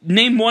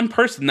 name one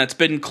person that's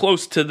been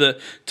close to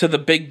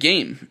the big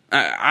game.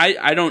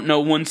 I don't know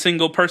one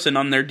single person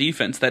on their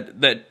defense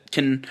that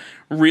can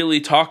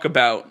really talk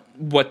about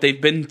what they've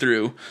been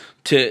through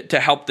to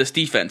help this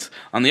defense.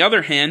 On the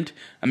other hand,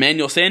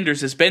 Emmanuel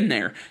Sanders has been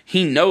there.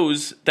 He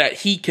knows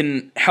that he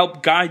can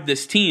help guide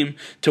this team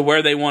to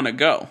where they want to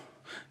go.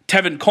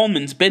 Tevin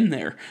Coleman's been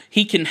there.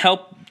 He can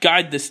help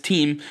guide this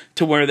team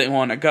to where they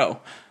want to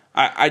go.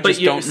 I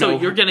just don't know. So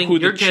you're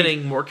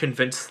getting more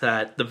convinced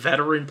that the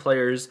veteran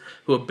players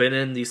who have been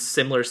in these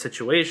similar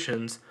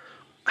situations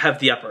have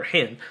the upper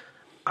hand.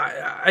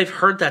 I've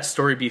heard that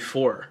story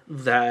before.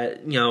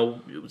 That, you know,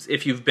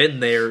 if you've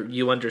been there,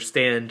 you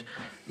understand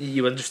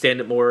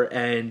it more,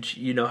 and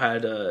you know how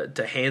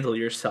to handle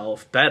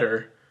yourself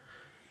better.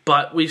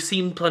 But we've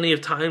seen plenty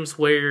of times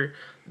where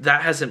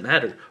that hasn't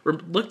mattered.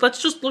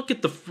 Let's just look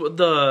at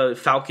the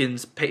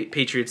Falcons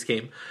Patriots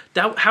game.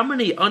 How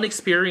many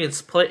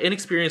inexperienced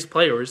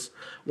players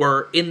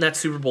were in that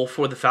Super Bowl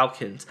for the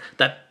Falcons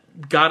that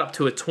got up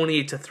to a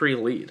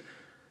 28-3 lead?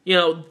 You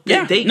know,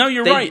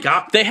 you're right.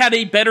 They had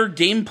a better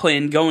game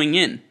plan going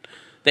in.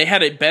 That's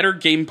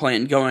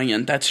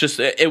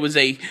just it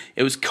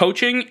was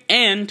coaching,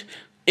 and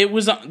it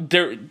was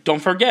there.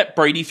 Don't forget,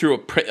 Brady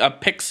threw a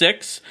pick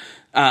six.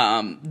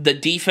 The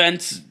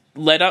defense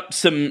let up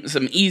some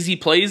easy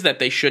plays that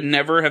they should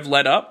never have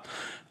let up.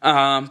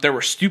 There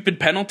were stupid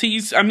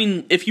penalties. I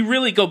mean, if you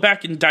really go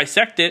back and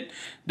dissect it,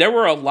 there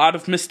were a lot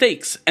of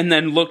mistakes. And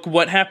then look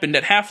what happened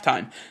at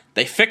halftime.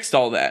 They fixed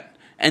all that,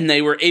 and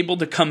they were able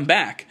to come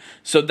back.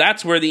 So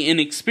that's where the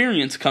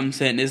inexperience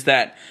comes in, is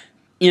that,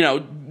 you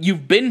know,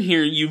 you've been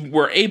here, you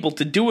were able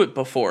to do it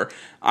before.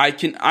 I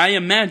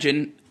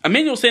imagine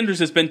Emmanuel Sanders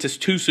has been to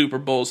 2 Super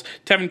Bowls.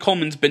 Tevin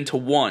Coleman's been to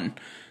 1.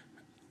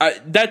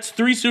 That's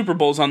 3 Super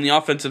Bowls on the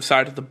offensive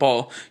side of the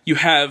ball. You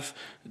have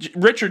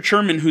Richard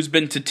Sherman, who's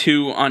been to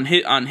 2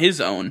 on his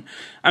own.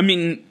 I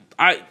mean,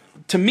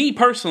 to me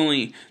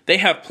personally, they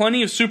have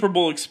plenty of Super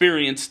Bowl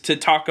experience to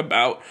talk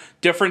about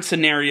different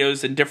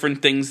scenarios and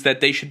different things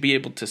that they should be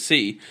able to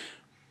see.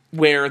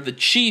 Where the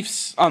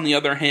Chiefs, on the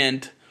other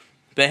hand,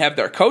 they have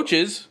their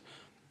coaches,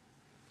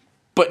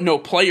 but no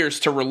players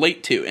to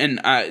relate to, and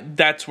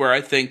that's where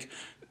I think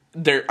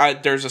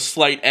there's a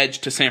slight edge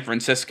to San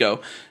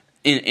Francisco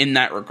in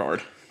that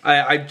regard.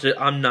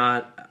 I'm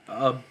not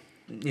a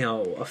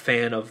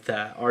fan of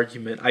that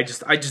argument. I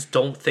just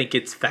don't think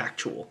it's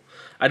factual.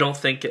 I don't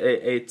think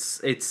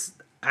it's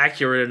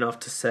accurate enough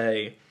to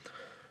say,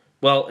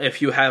 well,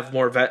 if you have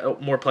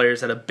more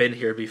players that have been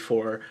here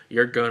before,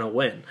 you're gonna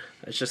win.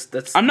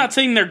 I'm not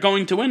saying they're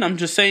going to win. I'm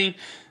just saying,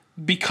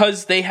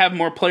 because they have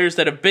more players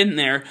that have been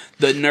there,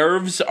 the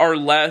nerves are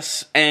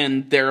less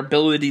and their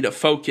ability to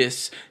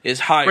focus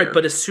is higher. Right,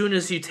 but as soon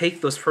as you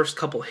take those first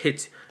couple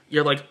hits,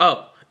 you're like,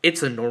 oh,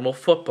 it's a normal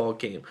football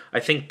game. I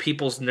think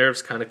people's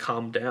nerves kind of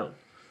calm down.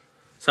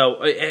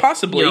 So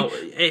possibly,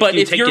 but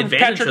if you're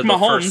Patrick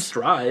Mahomes, first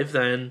drive,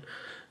 then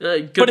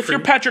but if you're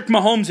Patrick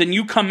Mahomes and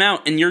you come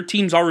out and your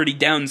team's already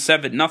down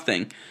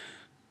 7-0,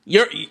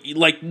 you're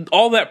like,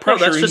 all that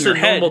pressure in your head. That's just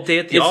a normal day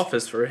at the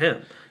office for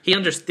him. He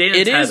understands.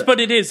 It is, but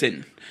it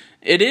isn't.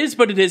 It is,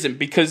 but it isn't,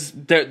 because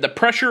the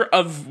pressure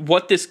of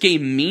what this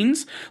game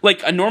means.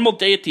 Like a normal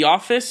day at the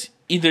office,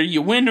 either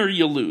you win or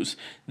you lose.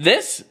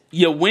 This,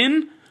 you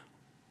win,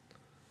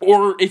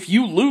 or if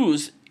you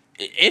lose,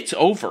 it's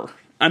over.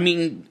 I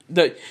mean,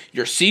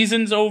 your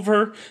season's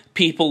over.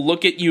 People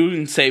look at you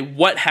and say,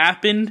 what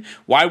happened?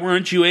 Why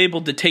weren't you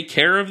able to take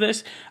care of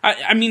this?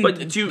 I mean,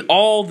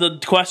 all the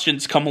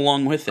questions come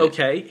along with it.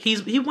 Okay,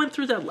 he went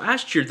through that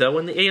last year, though,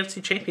 in the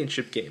AFC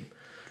Championship game,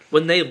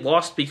 when they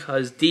lost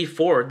because Dee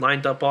Ford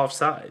lined up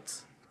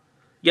offsides.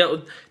 Yeah,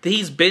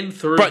 he's been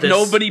through this. But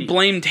nobody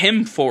blamed blamed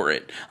him for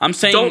it. I'm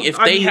saying if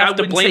they have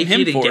to blame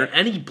him for it.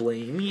 Any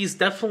blame. He's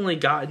definitely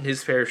gotten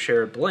his fair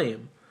share of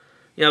blame.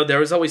 You know, there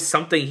was always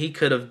something he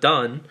could have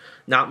done,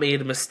 not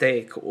made a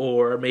mistake,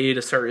 or made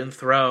a certain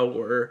throw,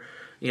 or,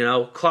 you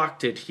know,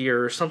 clocked it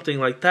here, or something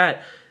like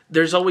that.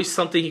 There's always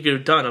something he could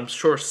have done. I'm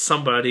sure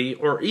somebody,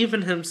 or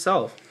even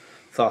himself,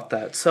 thought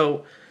that.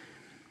 So,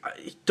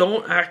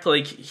 don't act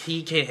like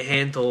he can't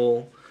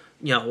handle,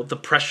 you know, the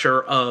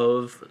pressure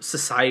of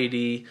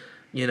society,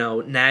 you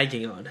know,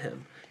 nagging on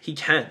him. He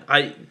can.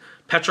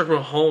 Patrick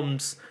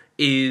Mahomes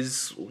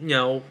is, you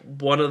know,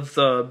 one of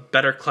the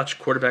better clutch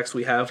quarterbacks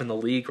we have in the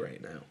league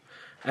right now.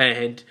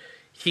 and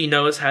he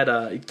knows how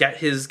to get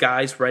his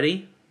guys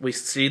ready. We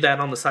see that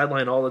on the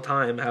sideline all the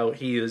time, how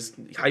he is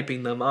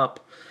hyping them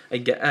up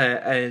and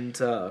getting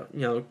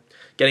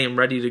them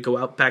ready to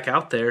go back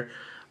out there.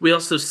 We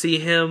also see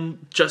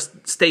him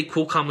just stay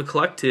cool, calm, and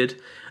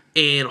collected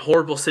in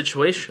horrible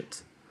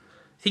situations.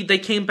 They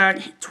came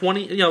back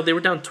 20. They were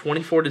down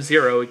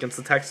 24-0 against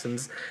the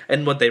Texans,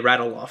 and they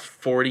rattle off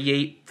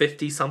 48,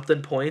 50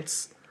 something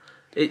points.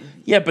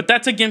 But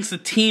that's against a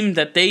team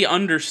that they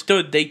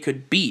understood they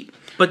could beat.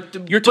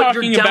 But you're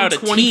talking about a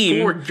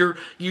team.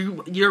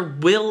 Your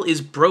will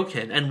is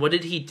broken, and what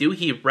did he do?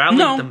 He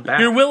rallied them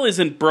back. Your will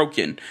isn't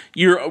broken.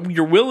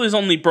 Your will is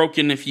only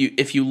broken if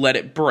you let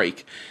it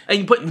break.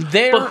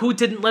 But who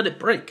didn't let it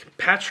break?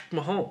 Patrick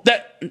Mahomes.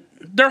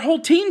 Their whole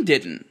team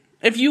didn't.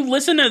 If you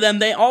listen to them,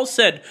 they all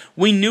said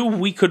we knew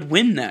we could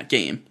win that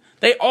game.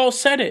 They all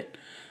said it.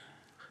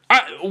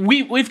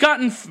 We've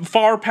gotten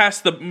far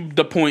past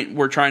the point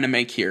we're trying to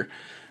make here,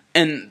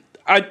 and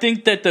I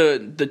think that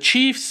the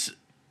Chiefs,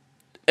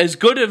 as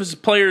good as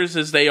players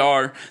as they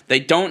are, they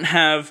don't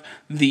have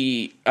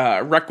the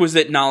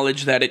requisite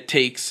knowledge that it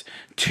takes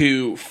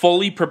to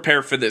fully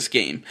prepare for this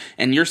game.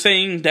 And you're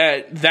saying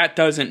that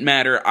doesn't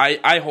matter.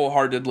 I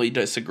wholeheartedly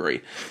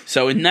disagree.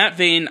 So in that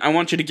vein, I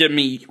want you to give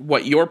me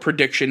what your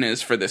prediction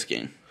is for this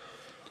game.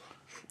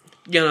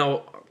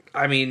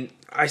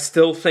 I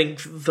still think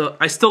the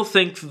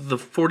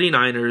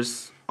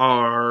 49ers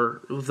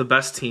are the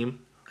best team,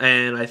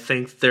 and I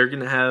think they're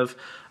going to have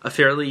a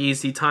fairly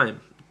easy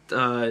time.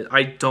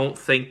 I don't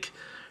think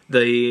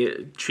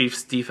the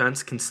Chiefs'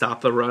 defense can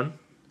stop the run,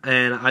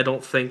 and I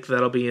don't think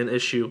that'll be an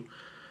issue.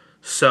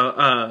 So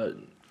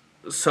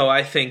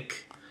I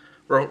think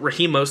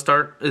Raheem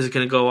Mostert is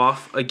going to go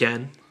off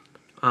again.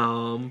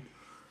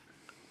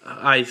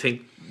 I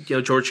think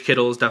George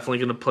Kittle is definitely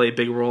going to play a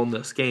big role in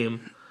this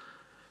game.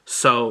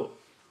 So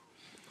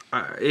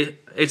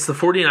it's the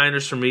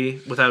 49ers for me,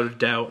 without a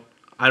doubt.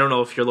 I don't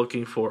know if you're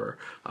looking for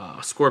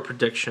a score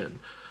prediction.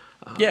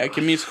 Give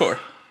me a score.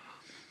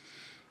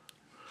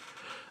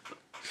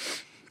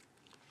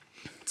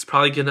 It's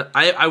probably gonna.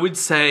 I'd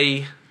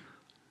say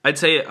a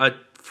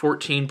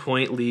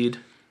 14-point lead.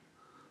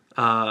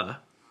 So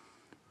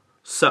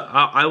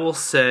I will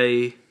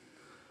say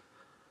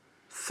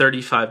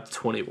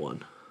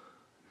 35-21.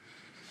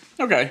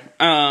 Okay.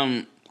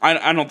 I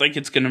don't think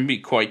it's gonna be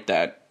quite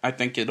that. I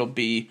think it'll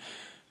be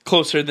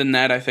closer than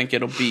that. I think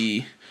it'll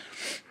be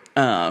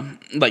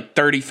like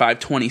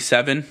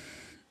 35-27.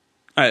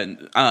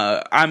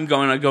 I'm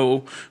going to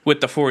go with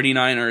the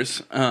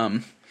 49ers.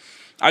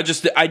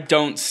 I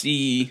don't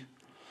see...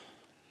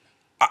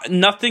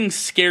 Nothing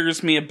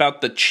scares me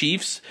about the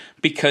Chiefs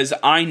because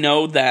I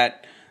know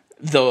that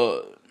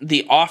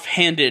the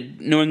offhanded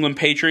New England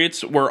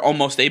Patriots were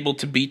almost able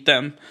to beat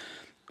them.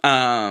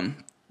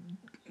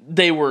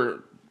 They were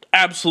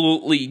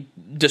absolutely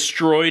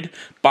destroyed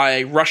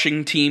by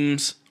rushing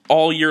teams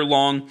all year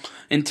long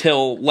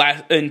until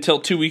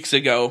 2 weeks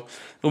ago,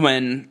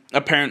 when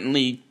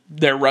apparently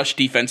their rush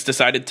defense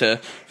decided to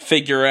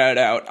figure it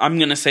out. I'm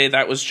going to say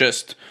that was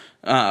just,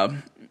 a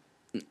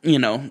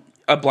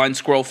blind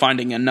squirrel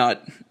finding a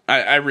nut.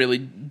 I really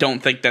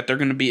don't think that they're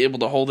going to be able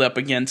to hold up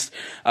against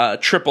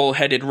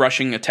triple-headed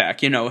rushing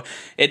attack.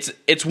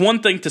 It's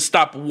one thing to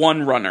stop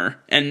one runner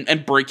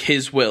and break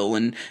his will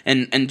and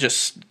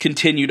just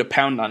continue to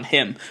pound on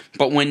him.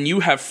 But when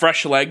you have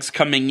fresh legs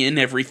coming in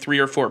every 3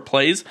 or 4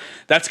 plays,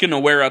 that's going to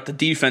wear out the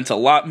defense a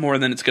lot more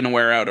than it's going to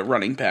wear out a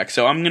running back.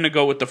 So I'm going to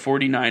go with the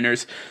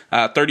 49ers,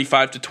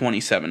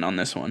 35-27 on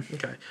this one.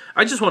 Okay.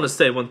 I just want to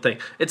say one thing.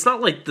 It's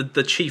not like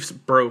the Chiefs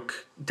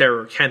broke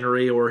Derrick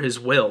Henry or his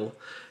will.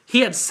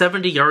 He had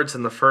 70 yards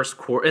in the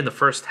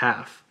first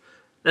half,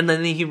 and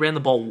then he ran the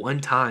ball one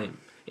time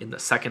in the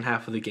second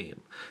half of the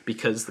game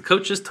because the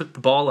coaches took the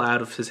ball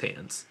out of his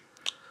hands.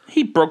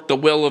 He broke the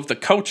will of the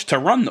coach to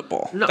run the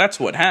ball. No, that's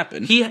what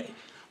happened.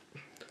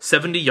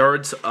 70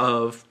 yards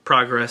of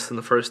progress in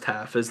the first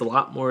half is a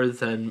lot more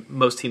than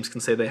most teams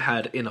can say they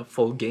had in a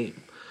full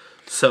game.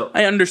 So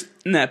I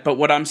understand that, but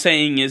what I'm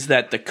saying is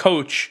that the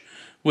coach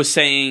was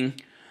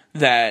saying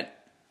that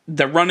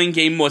the running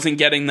game wasn't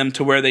getting them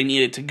to where they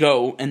needed to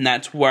go, and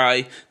that's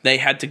why they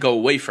had to go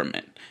away from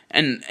it.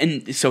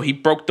 And so he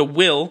broke the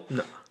will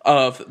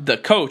of the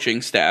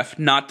coaching staff,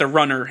 not the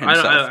runner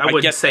himself. I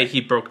wouldn't say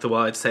he broke the will.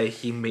 I'd say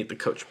he made the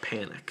coach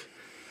panic.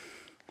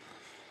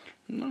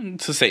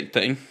 It's the same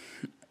thing.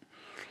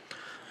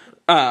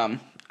 But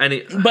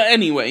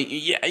anyway,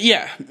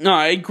 yeah. No,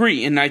 I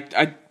agree, and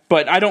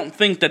but I don't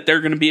think that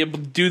they're going to be able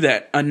to do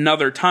that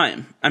another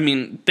time. I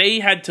mean, they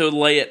had to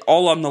lay it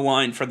all on the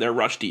line for their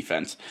rush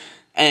defense.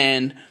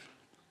 And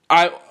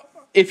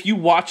if you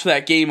watch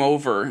that game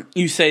over,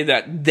 you say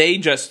that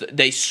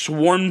they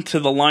swarmed to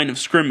the line of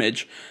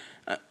scrimmage.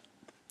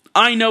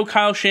 I know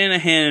Kyle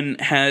Shanahan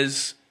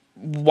has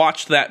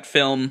watched that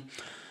film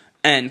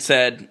and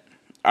said,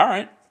 all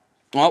right,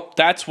 well,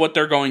 that's what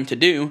they're going to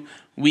do.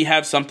 We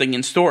have something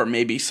in store,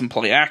 maybe some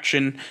play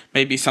action,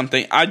 maybe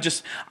something. I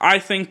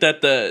think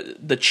that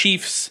the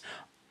Chiefs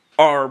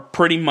are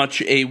pretty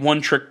much a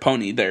one-trick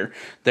pony.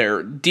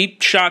 They're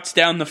deep shots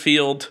down the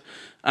field,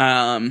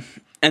 and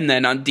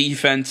then on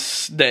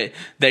defense they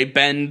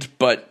bend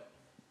but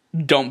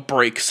don't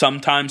break.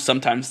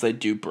 Sometimes they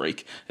do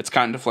break. It's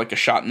kind of like a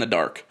shot in the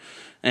dark.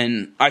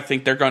 And I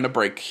think they're going to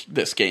break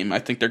this game. I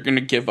think they're going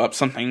to give up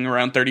something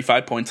around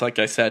 35 points, like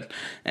I said.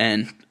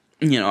 And,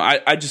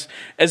 I just,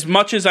 as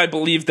much as I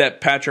believe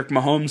that Patrick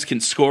Mahomes can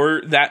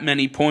score that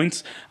many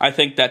points, I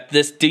think that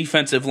this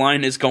defensive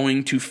line is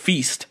going to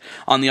feast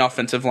on the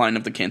offensive line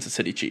of the Kansas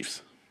City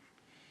Chiefs.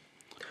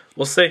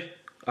 We'll see.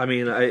 I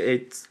mean,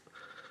 I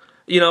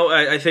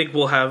think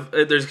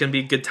there's going to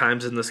be good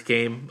times in this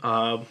game.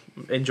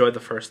 Enjoy the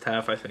first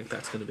half. I think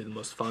that's going to be the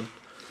most fun.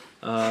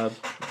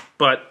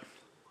 But...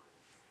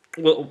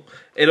 well,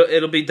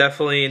 it'll be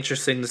definitely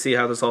interesting to see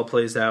how this all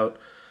plays out.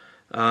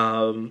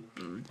 And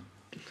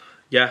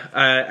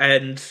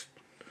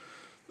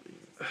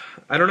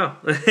I don't know.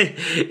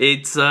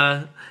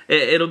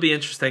 It'll be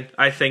interesting.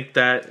 I think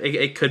that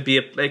it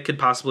could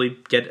possibly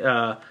get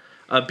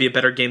be a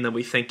better game than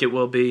we think it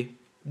will be.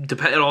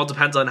 It all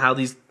depends on how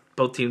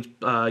both teams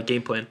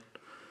game plan.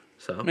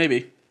 So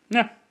maybe,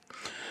 yeah.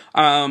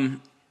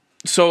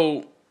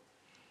 So.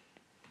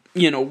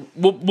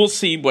 We'll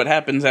see what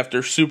happens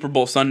after Super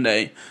Bowl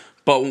Sunday.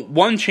 But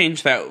one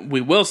change that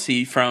we will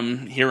see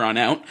from here on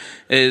out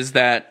is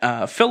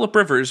that Phillip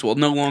Rivers will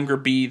no longer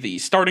be the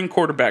starting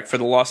quarterback for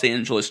the Los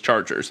Angeles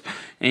Chargers.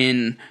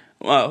 And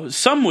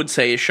some would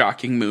say a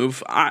shocking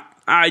move.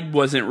 I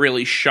wasn't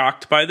really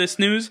shocked by this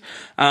news,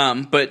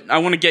 but I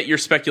want to get your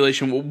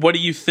speculation. What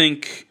do you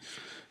think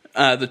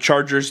the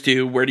Chargers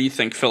do? Where do you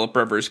think Phillip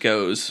Rivers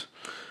goes?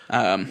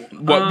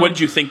 What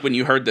did you think when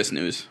you heard this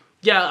news?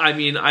 Yeah, I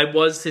mean, I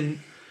was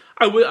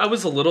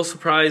a little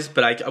surprised,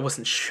 but I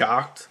wasn't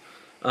shocked.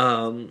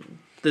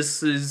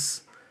 This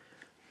is,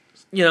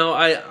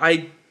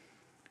 I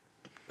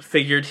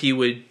figured he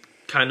would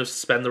kind of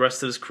spend the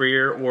rest of his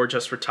career or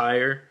just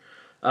retire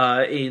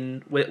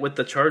with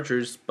the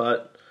Chargers,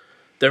 but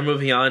they're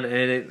moving on,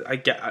 and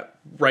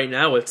right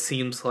now it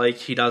seems like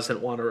he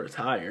doesn't want to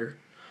retire.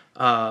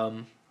 I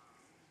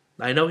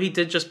know he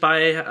did just buy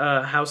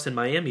a house in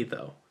Miami,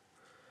 though,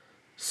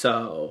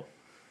 so.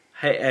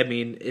 Hey, I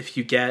mean, if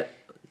you get,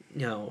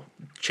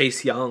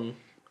 Chase Young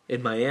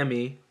in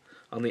Miami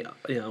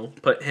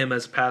put him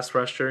as a pass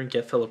rusher and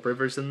get Phillip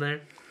Rivers in there,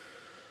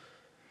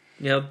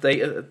 that be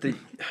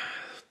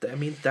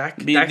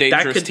a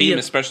dangerous could team,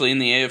 especially in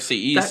the AFC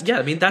East.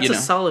 That's a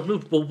solid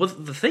move. Well,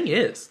 the thing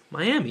is,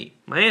 Miami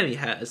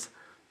has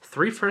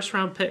 3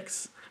 first-round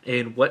picks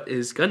in what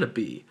is gonna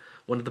be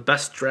one of the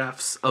best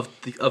drafts of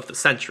the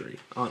century.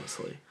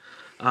 Honestly,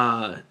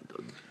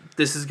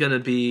 this is gonna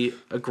be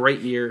a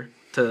great year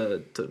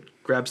to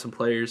grab some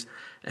players,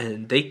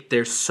 and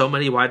there's so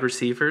many wide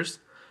receivers.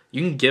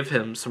 You can give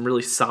him some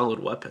really solid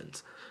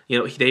weapons.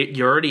 You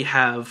already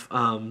have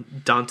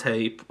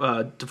Devontae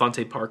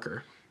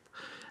Parker.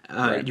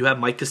 Right. You have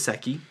Mike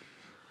Gesicki.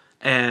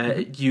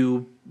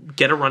 You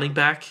get a running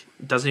back.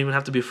 It doesn't even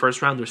have to be a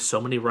first round. There's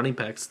so many running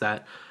backs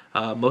that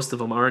most of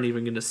them aren't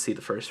even going to see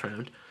the first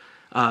round.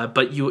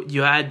 But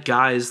you had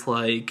guys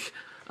like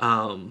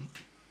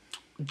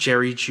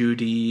Jerry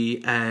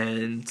Jeudy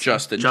and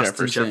Justin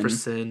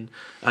Jefferson.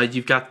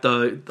 You've got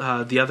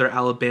the other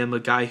Alabama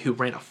guy who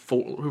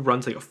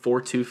runs like a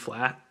 4.2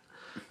 flat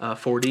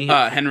 40.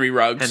 Henry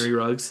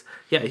Ruggs.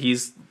 Yeah,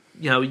 he's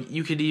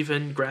you could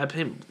even grab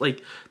him.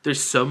 Like, there's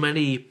so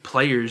many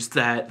players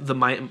that the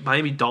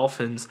Miami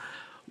Dolphins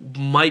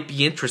might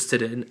be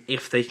interested in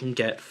if they can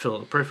get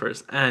Phillip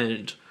Rivers,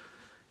 and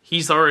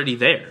he's already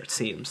there, it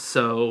seems.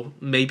 So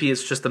maybe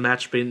it's just a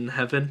match made in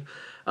heaven.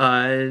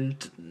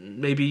 And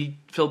maybe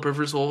Phillip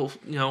Rivers will,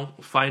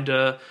 find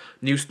a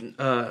new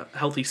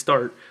healthy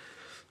start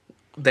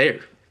there.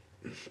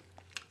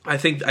 I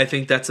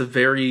think that's a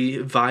very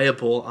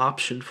viable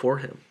option for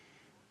him.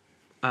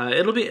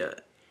 It'll be.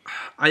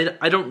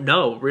 I don't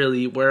know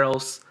really where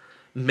else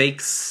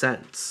makes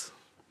sense.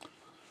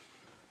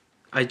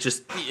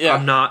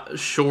 I'm not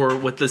sure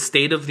with the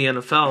state of the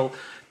NFL.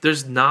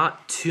 There's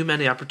not too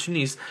many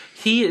opportunities.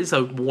 He is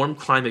a warm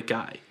climate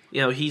guy.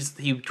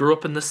 He grew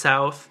up in the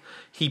South.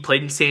 He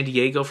played in San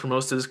Diego for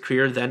most of his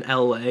career, then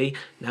LA.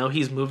 Now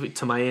he's moving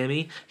to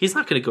Miami. He's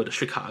not going to go to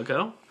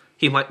Chicago.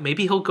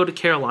 Maybe he'll go to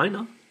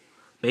Carolina.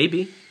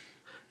 Maybe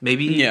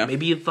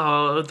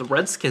the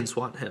Redskins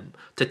want him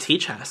to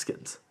teach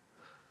Haskins.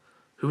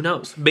 Who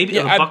knows? Maybe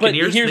the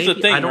Buccaneers. But here's the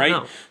thing, I don't right?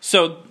 know.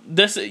 So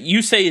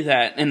you say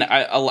that, and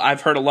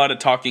I've heard a lot of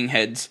talking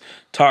heads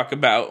talk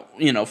about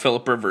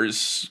Phillip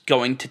Rivers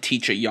going to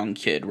teach a young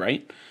kid,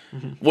 right?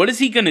 Mm-hmm. What is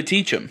he going to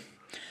teach him?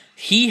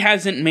 He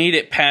hasn't made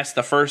it past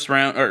the first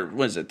round, or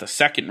was it the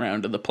second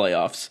round of the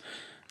playoffs,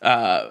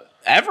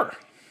 ever.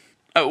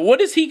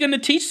 What is he going to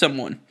teach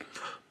someone?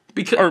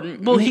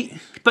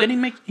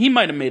 He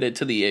might have made it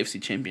to the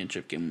AFC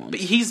Championship game once.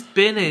 But he's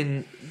been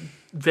in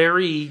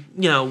very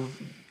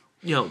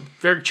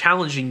very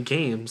challenging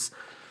games.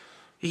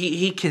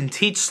 He can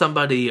teach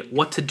somebody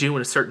what to do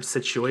in a certain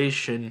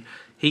situation.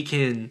 He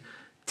can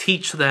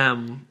teach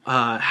them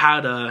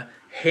how to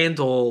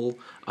handle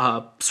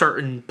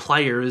certain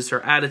players or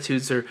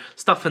attitudes or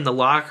stuff in the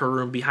locker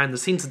room behind the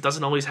scenes. It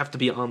doesn't always have to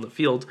be on the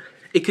field.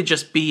 It could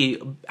just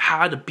be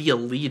how to be a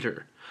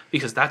leader,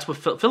 because that's what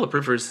Phillip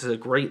Rivers is, a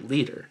great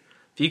leader.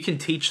 If you can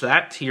teach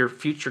that to your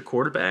future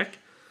quarterback,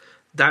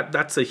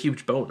 that's a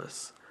huge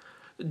bonus.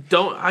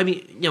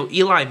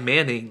 Eli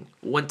Manning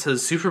went to the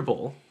Super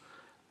Bowl.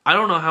 I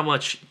don't know how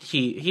much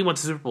he went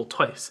to the Super Bowl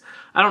twice.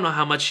 I don't know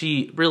how much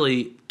he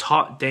really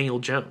taught Daniel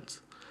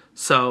Jones.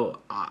 So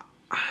I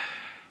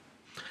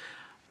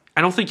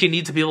don't think you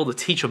need to be able to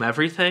teach him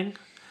everything,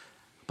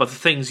 but the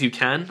things you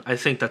can, I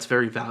think that's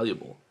very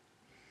valuable.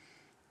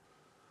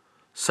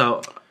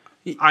 So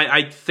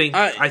I think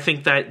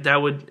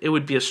that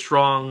would be a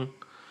strong,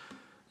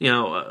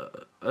 that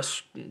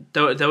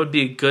would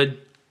be a good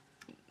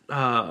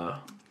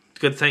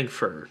thing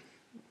for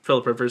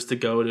Phillip Rivers to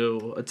go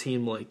to a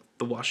team like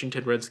the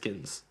Washington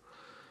Redskins.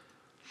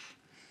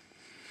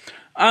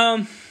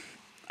 I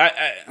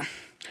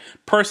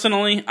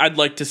personally, I'd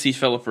like to see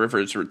Phillip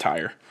Rivers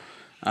retire.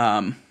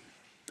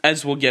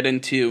 As we'll get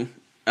into,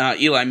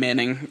 Eli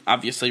Manning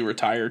obviously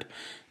retired,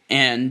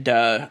 and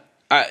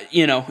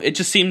it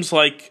just seems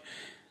like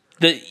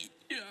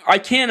I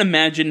can't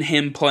imagine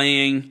him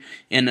playing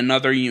in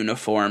another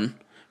uniform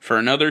for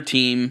another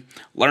team,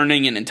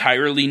 learning an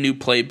entirely new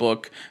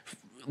playbook,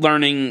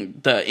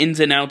 learning the ins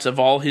and outs of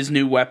all his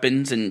new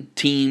weapons and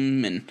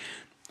team, and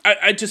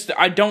I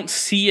don't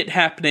see it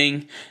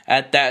happening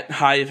at that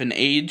high of an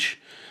age.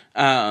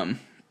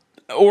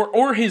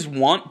 Or his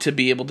want to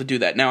be able to do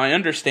that. Now, I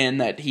understand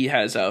that he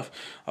has a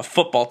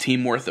football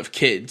team worth of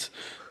kids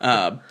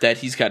that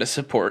he's got to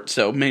support,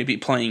 so maybe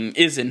playing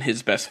is in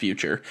his best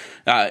future,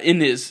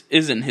 is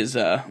in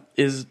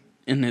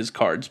his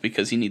cards,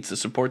 because he needs to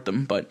support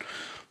them. But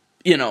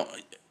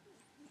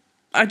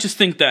I just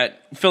think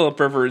that Phillip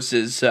Rivers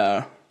is,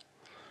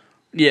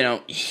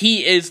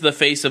 he is the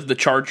face of the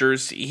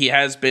Chargers. He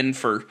has been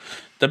for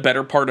the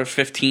better part of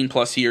 15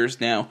 plus years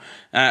now.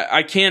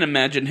 I can't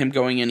imagine him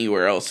going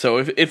anywhere else. So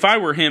if I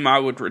were him, I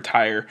would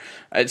retire.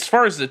 As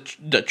far as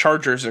the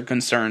Chargers are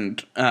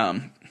concerned,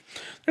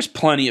 there's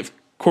plenty of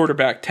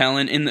quarterback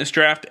talent in this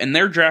draft, and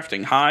they're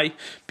drafting high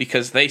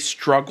because they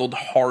struggled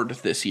hard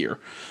this year.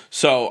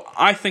 So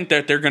I think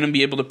that they're going to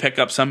be able to pick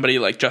up somebody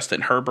like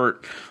Justin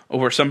Herbert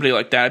or somebody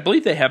like that. I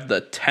believe they have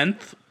the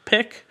 10th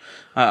pick.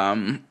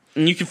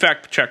 And you can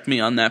fact check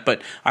me on that,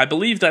 but I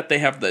believe that they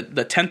have the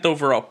 10th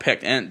overall pick,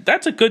 and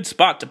that's a good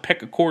spot to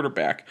pick a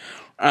quarterback.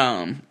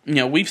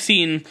 We've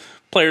seen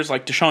players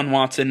like Deshaun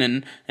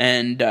Watson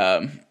and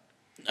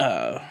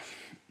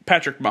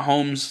Patrick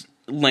Mahomes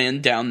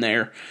land down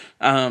there.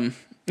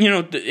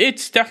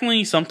 It's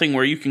definitely something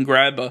where you can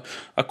grab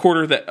a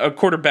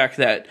quarterback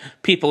that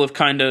people have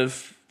kind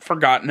of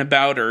forgotten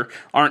about or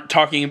aren't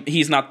talking.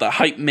 He's not the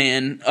hype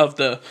man of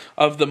the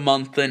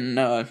month,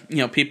 and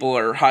people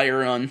are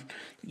higher on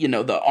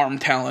the arm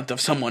talent of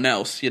someone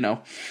else.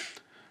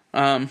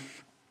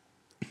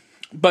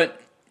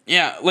 But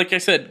yeah, like I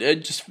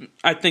said,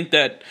 I think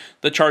that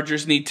the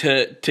Chargers need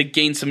to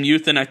gain some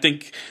youth, and I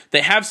think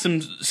they have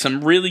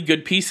some really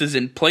good pieces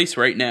in place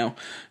right now.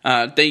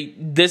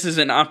 This is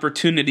an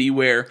opportunity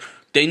where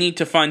they need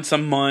to find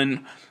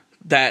someone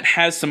that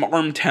has some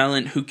arm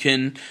talent who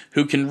can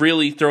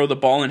really throw the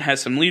ball and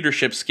has some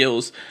leadership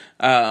skills,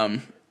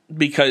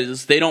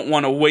 because they don't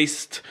want to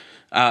waste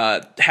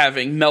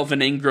having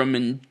Melvin Ingram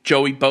and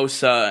Joey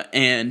Bosa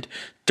and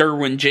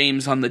Derwin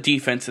James on the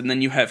defense, and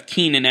then you have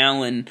Keenan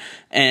Allen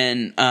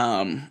and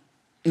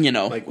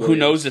who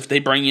knows if they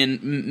bring in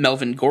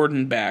Melvin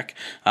Gordon back,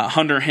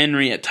 Hunter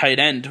Henry at tight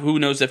end, who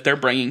knows if they're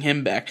bringing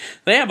him back.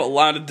 They have a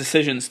lot of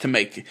decisions to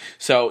make.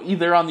 So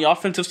either on the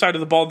offensive side of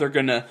the ball, they're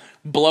going to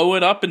blow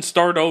it up and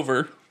start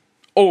over,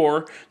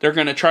 or they're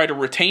going to try to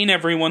retain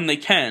everyone they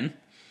can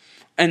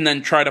and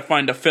then try to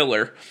find a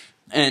filler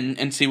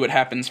and see what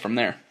happens from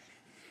there.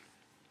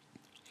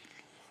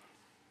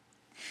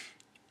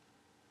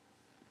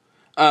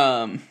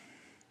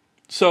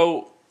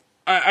 So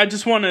I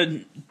just want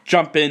to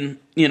jump in.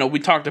 We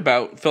talked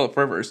about Phillip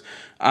Rivers.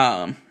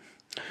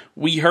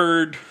 We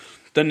heard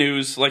the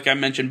news, like I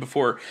mentioned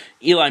before,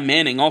 Eli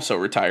Manning also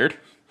retired.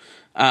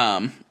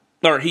 Eli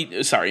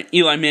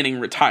Manning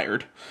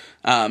retired.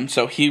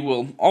 So he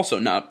will also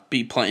not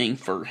be playing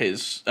for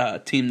his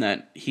team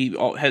that he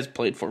has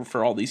played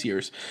for all these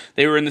years.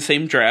 They were in the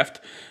same draft.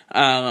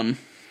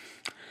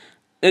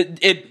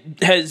 It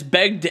has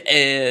begged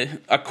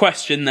a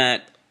question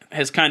that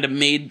has kind of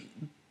made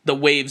the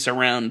waves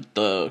around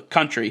the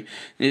country,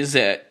 is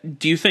that,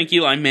 do you think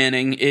Eli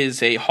Manning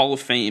is a Hall of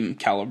Fame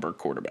caliber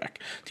quarterback?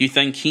 Do you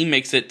think he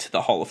makes it to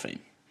the Hall of Fame?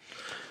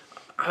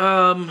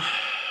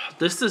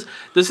 This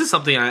is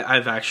something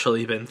I've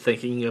actually been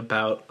thinking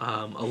about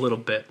a little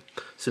bit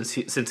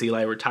since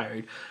Eli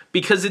retired,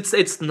 because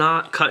it's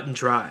not cut and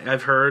dry.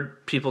 I've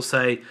heard people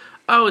say,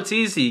 "Oh, it's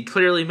easy,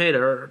 clearly made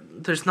it," or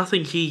 "There's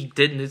nothing he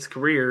did in his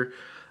career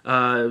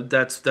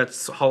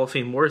that's Hall of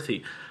Fame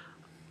worthy."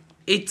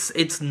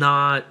 It's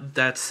not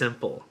that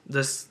simple.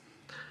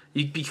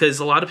 Because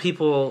a lot of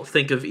people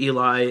think of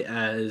Eli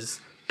as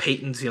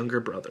Peyton's younger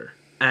brother.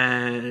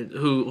 and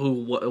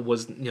who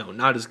was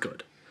not as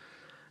good.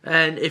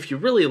 And if you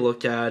really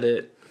look at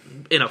it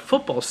in a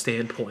football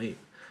standpoint,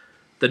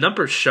 the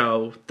numbers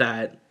show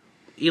that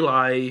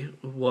Eli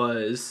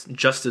was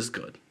just as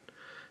good.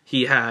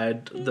 He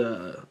had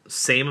the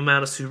same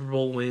amount of Super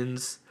Bowl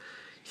wins.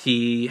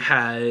 He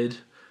had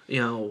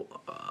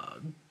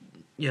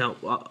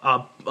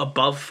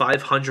above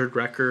 500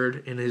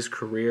 record in his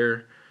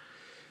career.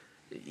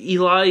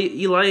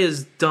 Eli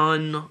has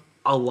done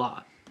a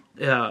lot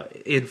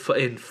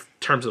in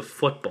terms of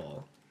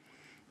football,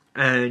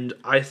 and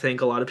I think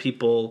a lot of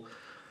people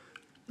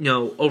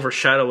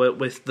overshadow it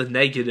with the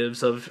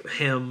negatives of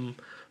him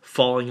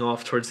falling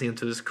off towards the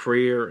end of his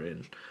career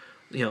and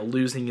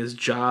losing his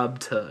job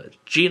to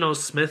Geno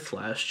Smith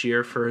last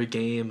year for a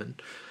game,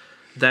 and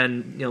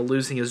then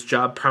losing his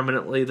job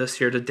permanently this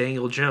year to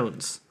Daniel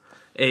Jones.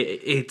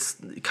 It's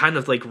kind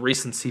of like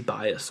recency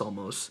bias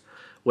almost,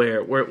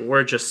 where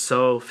we're just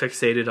so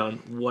fixated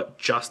on what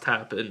just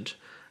happened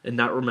and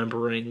not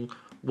remembering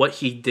what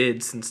he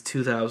did since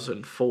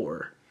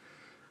 2004.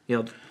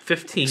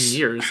 15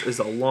 years is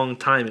a long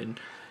time, and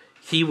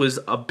he was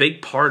a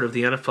big part of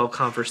the NFL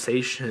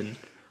conversation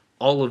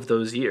all of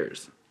those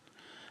years.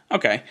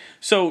 Okay,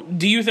 so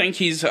do you think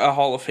he's a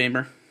Hall of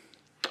Famer?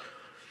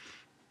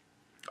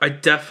 I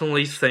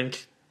definitely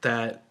think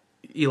that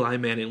Eli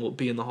Manning will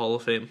be in the Hall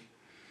of Fame.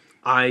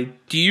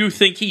 Do you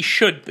think he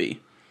should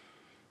be?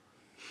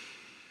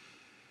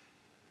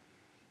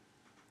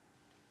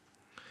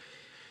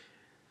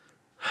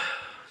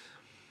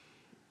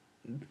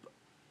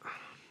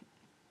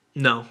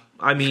 No.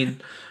 I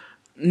mean...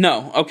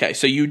 No. Okay,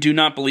 so you do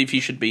not believe he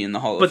should be in the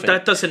Hall of Fame. But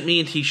that doesn't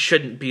mean he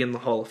shouldn't be in the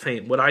Hall of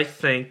Fame. What I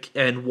think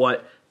and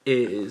what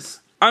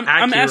is I'm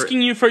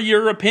asking you for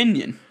your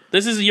opinion.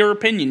 This is your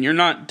opinion. You're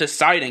not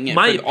deciding it for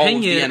all of the NFL. My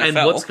opinion and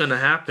what's going to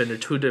happen are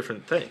two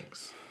different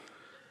things.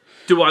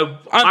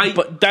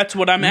 But that's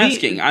what I'm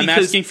asking. I'm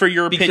asking for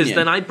your opinion. Because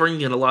then I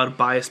bring in a lot of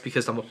bias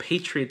because I'm a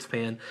Patriots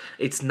fan.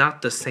 It's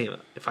not the same.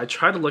 If I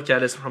try to look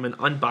at it from an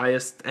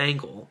unbiased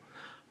angle,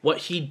 what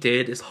he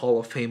did is Hall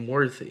of Fame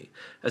worthy.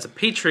 As a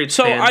Patriots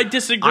fan, I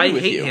disagree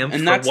with you. I hate him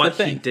and for that's what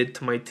the he thing. did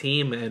to my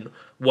team and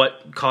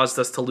what caused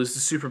us to lose the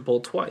Super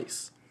Bowl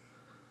twice.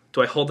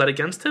 Do I hold that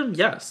against him?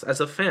 Yes. As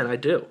a fan, I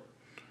do.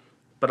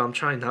 But I'm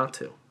trying not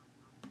to.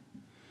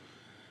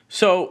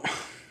 So,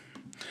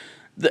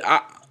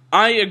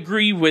 I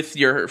agree with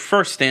your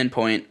first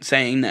standpoint,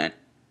 saying that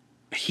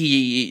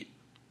he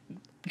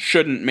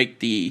shouldn't make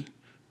the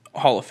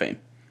Hall of Fame.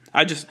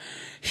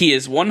 He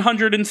is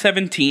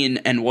 117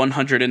 and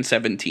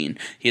 117.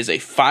 He is a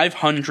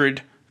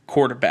 500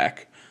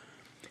 quarterback.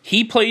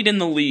 He played in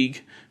the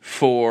league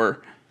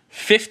for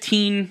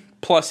 15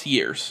 plus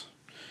years.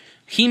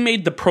 He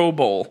made the Pro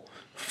Bowl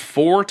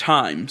 4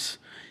 times.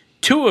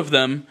 2 of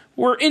them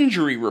were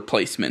injury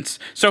replacements.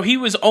 So he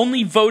was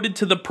only voted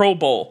to the Pro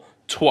Bowl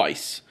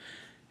twice.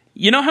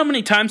 You know how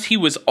many times he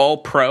was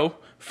All-Pro,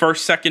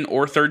 first, second,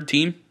 or third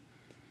team?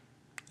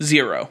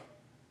 0.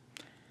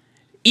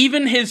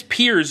 Even his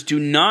peers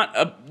did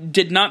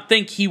not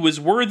think he was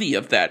worthy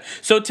of that.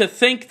 So to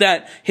think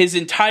that his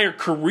entire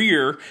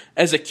career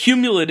as a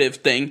cumulative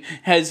thing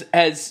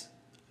has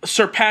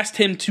surpassed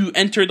him to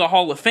enter the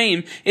Hall of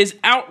Fame is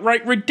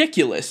outright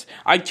ridiculous.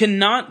 I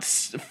cannot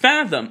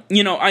fathom.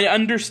 I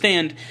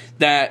understand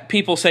that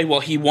people say, well,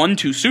 he won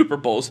 2 Super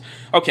Bowls.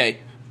 Okay,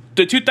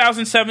 the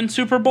 2007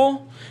 Super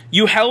Bowl,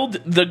 you held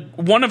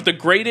one of the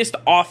greatest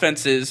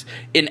offenses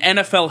in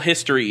NFL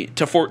history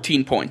to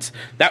 14 points.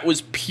 That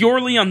was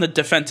purely on the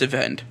defensive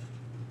end.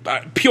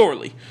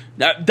 Purely.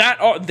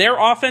 Their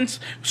offense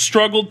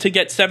struggled to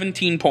get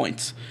 17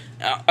 points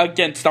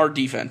against our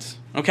defense.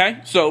 Okay?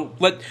 So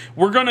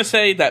we're going to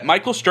say that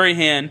Michael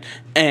Strahan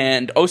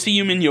and Osi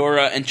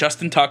Umenyiora and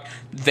Justin Tuck,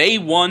 they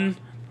won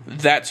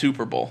that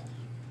Super Bowl.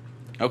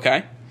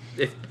 Okay?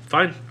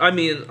 Fine. I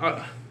mean...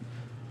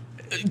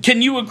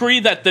 Can you agree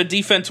that the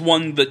defense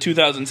won the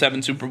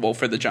 2007 Super Bowl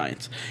for the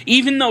Giants?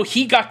 Even though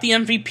he got the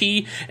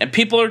MVP, and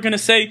people are going to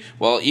say,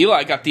 well,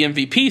 Eli got the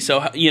MVP, so,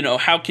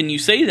 how can you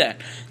say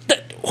that?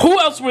 Who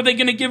else were they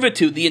going to give it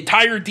to? The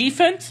entire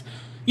defense?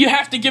 You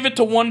have to give it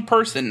to one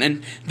person,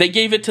 and they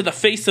gave it to the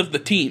face of the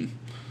team.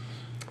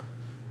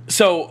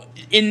 So,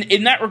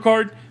 in that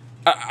regard,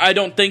 I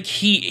don't think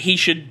he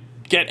should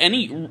get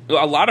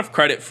a lot of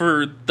credit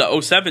for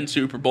the 07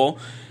 Super Bowl.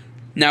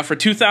 Now, for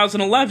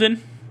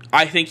 2011...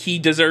 I think he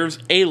deserves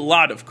a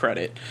lot of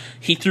credit.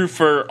 He threw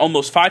for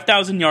almost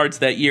 5,000 yards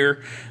that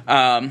year.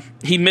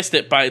 He missed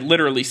it by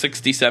literally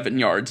 67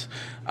 yards.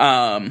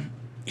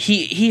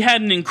 He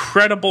had an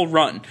incredible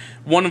run.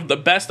 One of the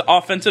best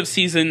offensive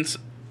seasons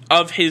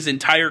of his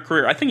entire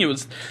career. I think it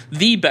was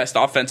the best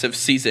offensive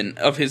season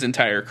of his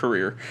entire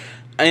career.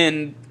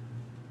 And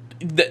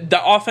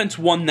the offense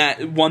won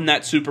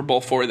that Super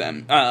Bowl for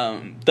them.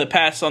 The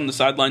pass on the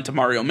sideline to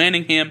Mario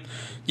Manningham,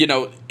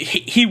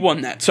 he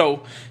won that.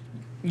 So...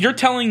 You're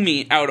telling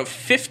me out of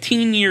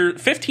 15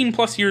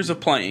 plus years of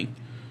playing,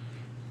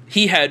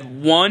 he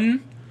had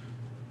 1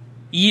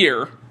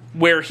 year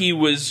where he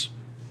was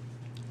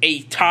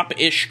a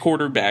top-ish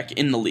quarterback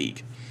in the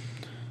league.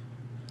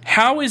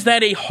 How is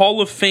that a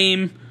Hall of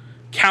Fame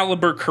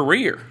caliber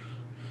career?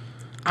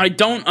 I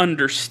don't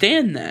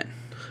understand that.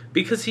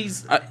 Because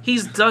he's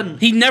done.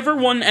 He never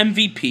won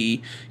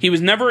MVP. He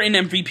was never in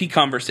MVP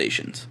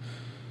conversations.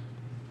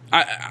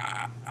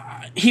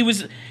 He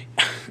was.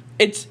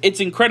 It's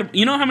incredible.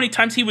 You know how many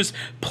times he was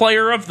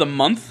Player of the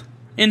Month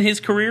in his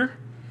career?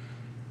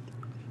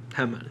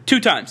 How many? 2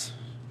 times.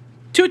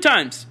 2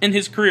 times in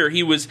his career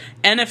he was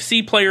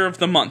NFC Player of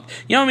the Month.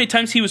 You know how many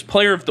times he was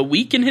Player of the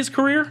Week in his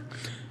career?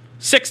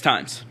 6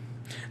 times.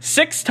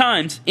 6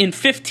 times in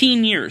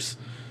 15 years.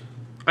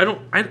 Do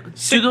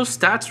those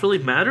stats really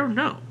matter?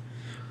 No.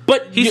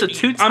 But He's a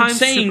 2-time I'm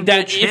saying Super Bowl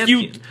that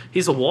champion.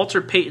 He's a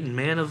Walter Payton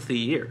Man of the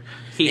Year.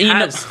 He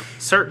has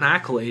certain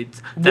accolades.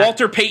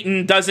 Walter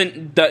Payton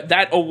doesn't.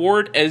 That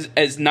award,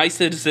 as nice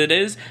as it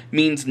is,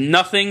 means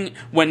nothing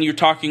when you're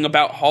talking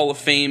about Hall of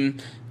Fame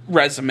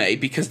resume,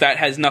 because that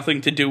has nothing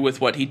to do with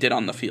what he did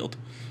on the field.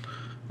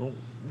 Well,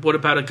 what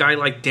about a guy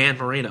like Dan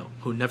Marino,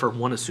 who never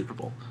won a Super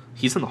Bowl?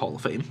 He's in the Hall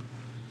of Fame.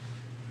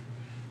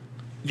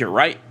 You're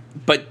right.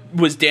 But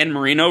was Dan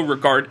Marino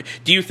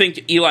do you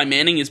think Eli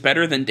Manning is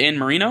better than Dan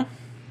Marino?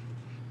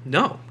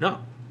 No.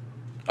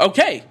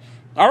 Okay.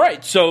 All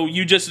right. So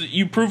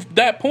you proved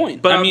that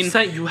point. But I'm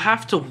saying you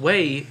have to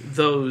weigh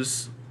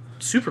those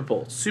Super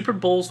Bowls. Super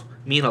Bowls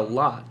mean a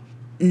lot.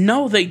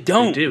 No, they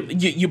don't. They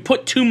do. You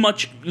put too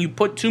much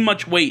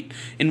weight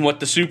in what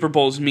the Super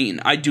Bowls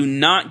mean. I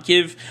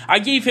gave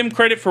him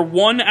credit for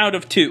 1 out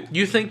of 2.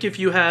 You think if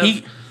you have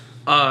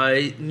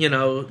Joe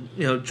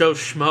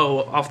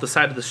Schmo off the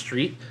side of the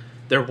street,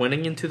 they're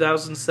winning in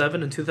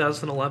 2007 and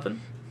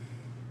 2011?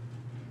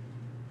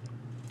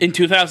 In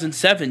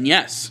 2007,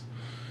 yes.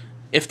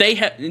 If they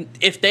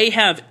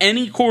have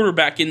any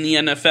quarterback in the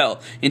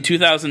NFL in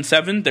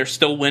 2007, they're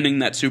still winning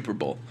that Super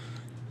Bowl.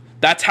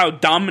 That's how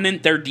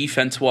dominant their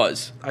defense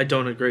was. I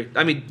don't agree.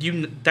 I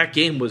mean, that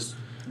game was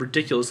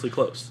ridiculously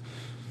close.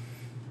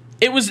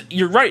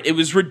 You're right. It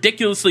was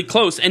ridiculously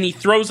close, and he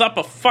throws up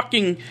a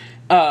fucking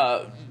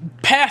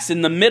pass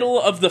in the middle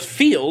of the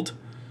field,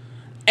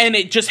 and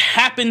it just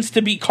happens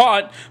to be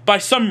caught by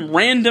some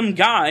random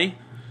guy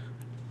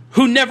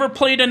who never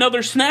played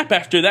another snap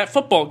after that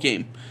football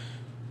game.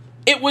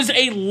 It was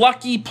a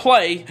lucky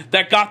play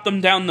that got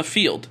them down the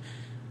field.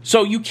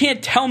 So you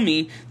can't tell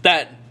me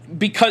that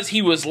because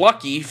he was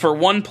lucky for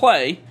one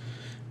play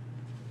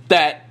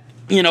that,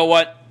 you know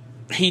what,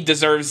 he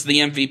deserves the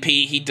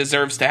MVP, he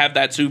deserves to have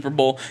that Super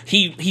Bowl.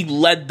 He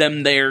led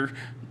them there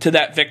to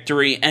that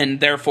victory, and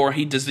therefore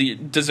he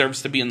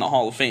deserves to be in the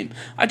Hall of Fame.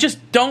 I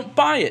just don't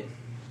buy it.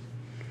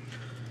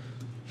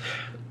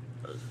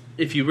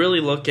 If you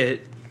really look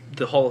at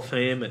the Hall of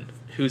Fame and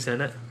who's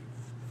in it,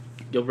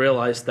 you'll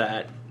realize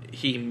that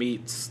he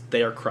meets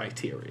their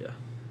criteria.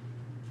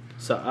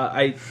 So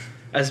I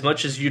as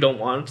much as you don't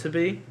want him to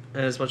be,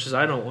 and as much as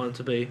I don't want him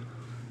to be,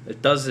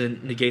 it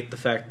doesn't negate the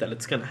fact that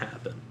it's going to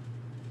happen.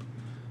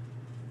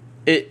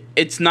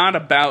 It's not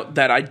about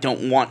that I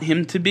don't want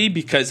him to be,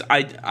 because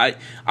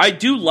I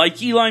do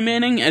like Eli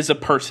Manning as a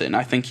person.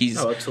 I think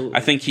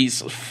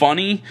he's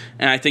funny,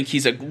 and I think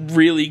he's a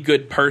really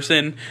good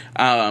person.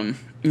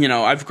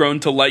 I've grown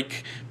to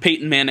like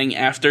Peyton Manning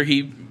after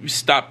he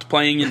stopped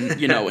playing, and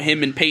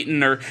him and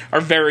Peyton are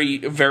very,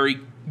 very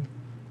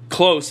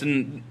close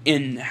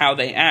in how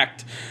they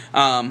act.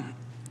 I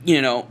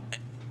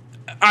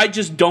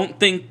just don't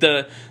think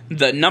the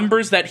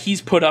numbers that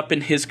he's put up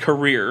in his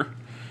career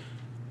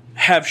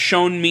have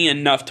shown me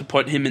enough to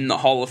put him in the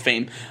Hall of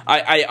Fame.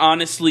 I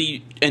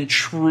honestly and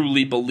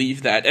truly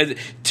believe that.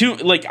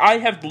 I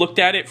have looked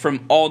at it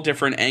from all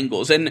different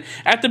angles. And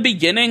at the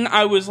beginning,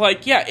 I was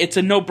like, yeah, it's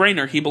a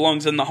no-brainer. He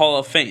belongs in the Hall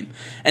of Fame.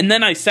 And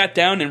then I sat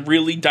down and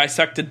really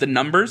dissected the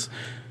numbers.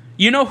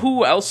 You know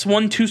who else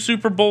won 2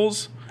 Super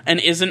Bowls and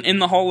isn't in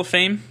the Hall of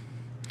Fame?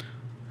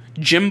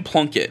 Jim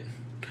Plunkett.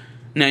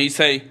 Now you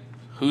say,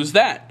 who's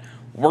that?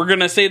 We're going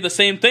to say the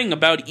same thing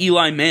about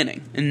Eli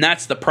Manning, and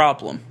that's the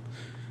problem.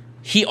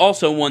 He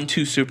also won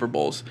 2 Super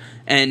Bowls,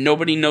 and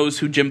nobody knows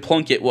who Jim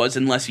Plunkett was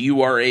unless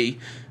you are a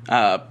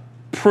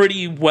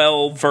pretty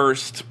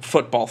well-versed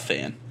football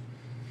fan.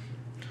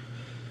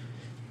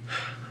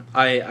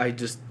 I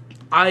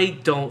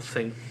don't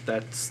think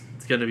that's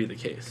going to be the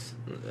case.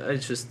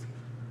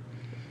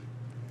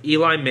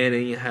 Eli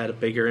Manning had a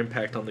bigger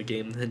impact on the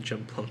game than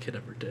Jim Plunkett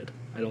ever did.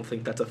 I don't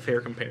think that's a fair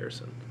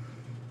comparison.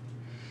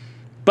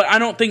 But I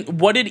don't think...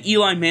 What did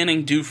Eli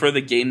Manning do for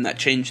the game that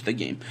changed the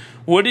game?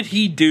 What did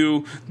he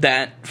do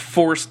that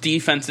forced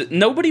defenses?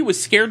 Nobody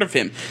was scared of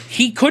him.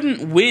 He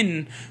couldn't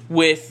win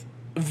with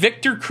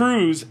Victor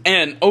Cruz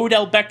and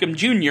Odell Beckham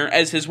Jr.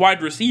 as his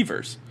wide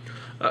receivers.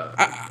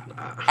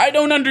 I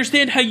don't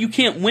understand how you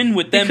can't win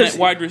with them at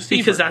wide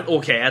receiver.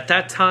 At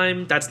that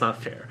time, that's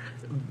not fair.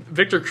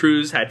 Victor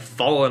Cruz had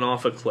fallen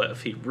off a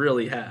cliff. He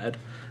really had.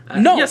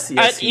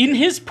 In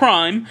his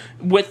prime,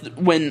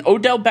 when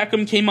Odell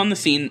Beckham came on the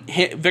scene,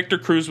 Victor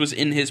Cruz was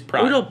in his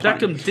prime. Odell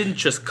Beckham didn't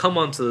just come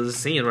onto the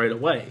scene right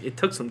away. It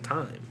took some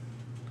time.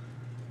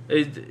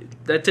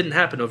 That didn't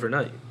happen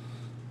overnight.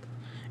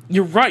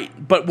 You're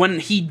right, but when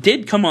he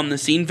did come on the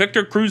scene,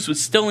 Victor Cruz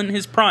was still in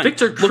his prime.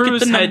 Victor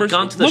Cruz had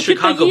gone to the Look at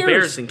Chicago years.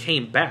 Bears and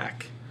came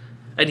back.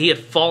 And he had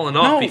fallen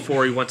off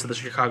before he went to the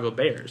Chicago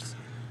Bears.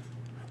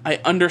 I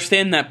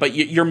understand that, but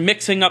you're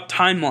mixing up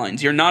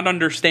timelines. You're not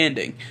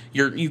understanding.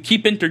 You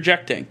keep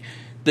interjecting.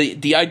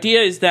 The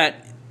idea is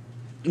that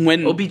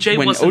when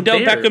wasn't Odell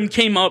there. Beckham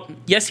came up,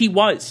 yes, he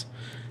was.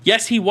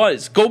 Yes, he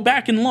was. Go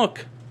back and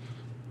look.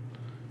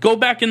 Go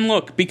back and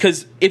look,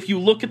 because if you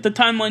look at the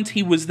timelines,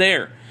 he was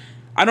there.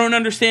 I don't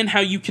understand how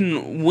you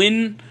can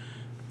win.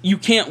 You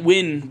can't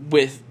win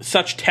with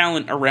such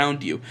talent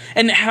around you.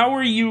 And how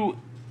are you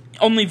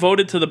only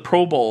voted to the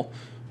Pro Bowl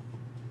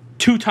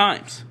 2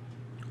 times?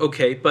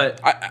 Okay,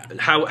 but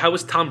how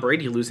is Tom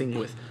Brady losing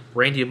with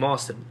Randy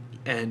Moss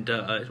and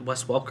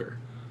Wes Welker?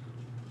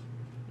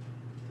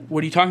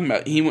 What are you talking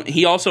about?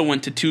 He also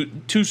went to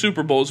two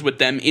Super Bowls with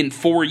them in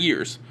 4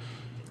 years.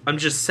 I'm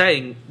just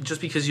saying, just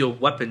because you have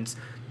weapons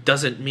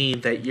doesn't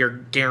mean that you're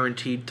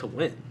guaranteed to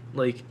win.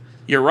 Like,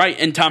 you're right,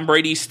 and Tom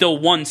Brady still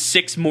won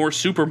 6 more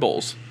Super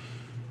Bowls.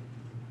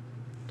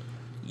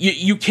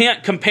 You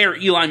can't compare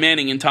Eli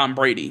Manning and Tom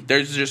Brady.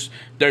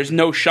 There's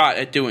no shot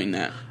at doing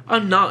that.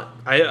 I'm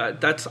not.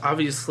 That's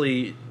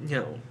obviously,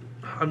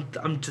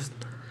 I'm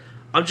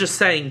just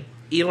saying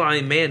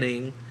Eli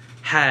Manning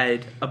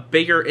had a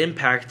bigger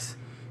impact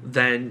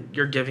than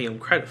you're giving him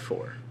credit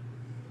for.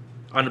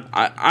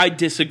 I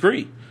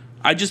disagree.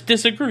 I just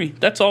disagree.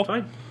 That's all.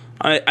 Fine.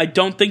 I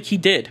don't think he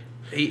did.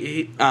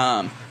 He's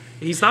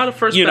not a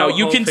first ballot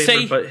you Hall can of Famer,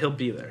 say, but he'll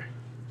be there.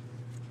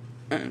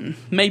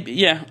 Maybe,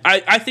 yeah.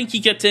 I think he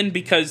gets in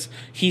because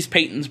he's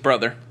Peyton's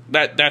brother.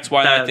 That's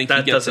why I think he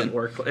gets in. That doesn't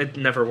work. It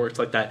never works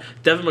like that.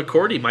 Devin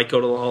McCourty might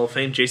go to the Hall of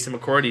Fame. Jason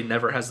McCourty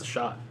never has a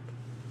shot.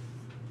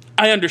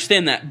 I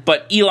understand that,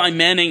 but Eli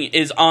Manning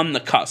is on the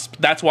cusp.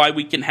 That's why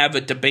we can have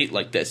a debate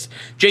like this.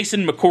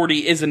 Jason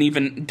McCourty isn't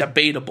even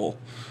debatable,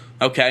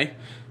 okay?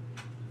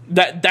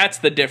 That's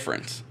the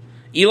difference.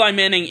 Eli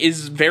Manning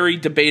is very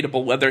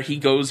debatable whether he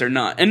goes or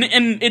not. And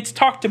it's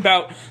talked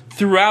about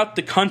throughout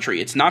the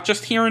country. It's not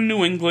just here in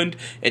New England.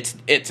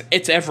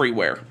 It's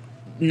everywhere.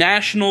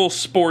 National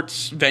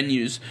sports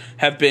venues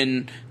have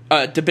been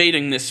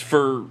debating this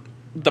for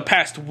the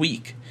past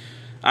week.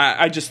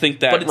 I just think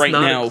that right now... But it's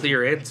not a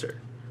clear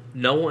answer.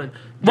 No one...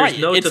 Right,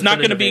 no it's not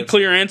going to be a answer.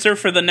 clear answer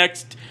for the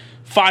next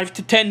 5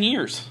 to 10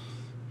 years.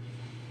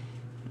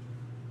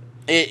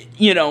 Who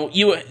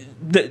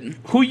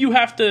you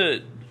have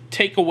to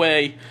take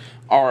away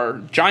are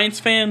Giants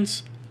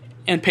fans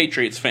and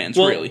Patriots fans,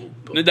 really.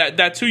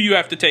 That's who you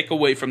have to take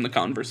away from the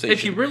conversation.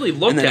 If you really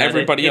look at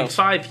everybody it, else. in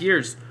 5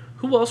 years,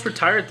 who else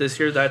retired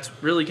this year that's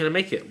really going to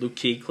make it? Luke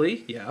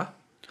Kuechly? Yeah,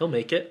 he'll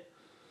make it.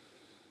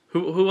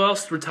 Who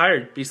else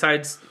retired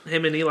besides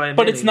him and Eli Manning?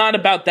 But it's not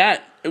about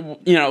that.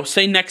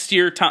 Say next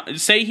year,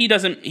 say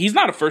he's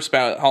not a first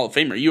ballot Hall of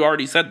Famer. You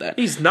already said that.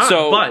 He's not,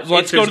 So but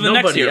let's if go to the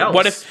there's next year.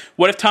 nobody else,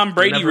 What if Tom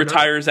Brady never know.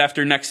 retires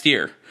after next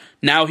year?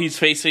 Now he's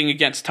facing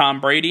against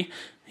Tom Brady.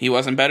 He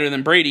wasn't better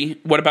than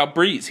Brady. What about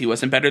Breeze? He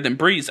wasn't better than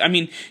Breeze. I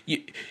mean,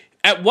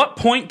 at what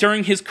point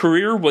during his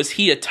career was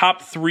he a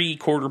top 3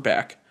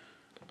 quarterback?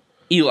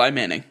 Eli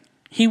Manning.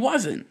 He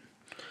wasn't.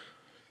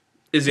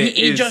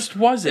 He just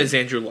wasn't. Is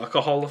Andrew Luck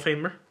a Hall of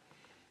Famer?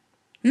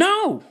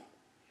 No.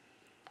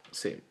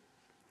 See,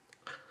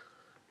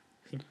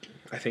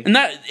 I think, And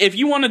that, if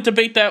you want to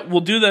debate that,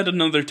 we'll do that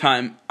another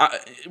time.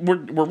 We're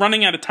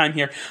running out of time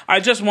here. I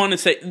just want to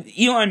say,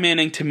 Eli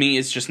Manning to me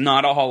is just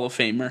not a Hall of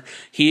Famer.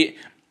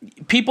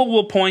 People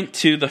will point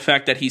to the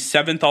fact that he's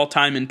 7th all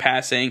time in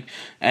passing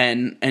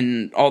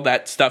and all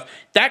that stuff.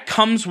 That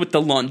comes with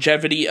the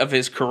longevity of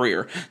his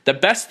career. The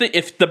best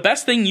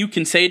thing you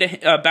can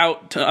say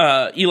about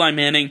Eli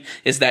Manning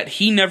is that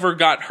he never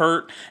got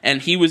hurt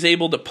and he was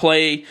able to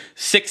play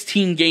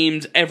 16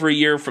 games every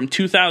year from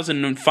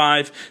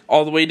 2005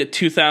 all the way to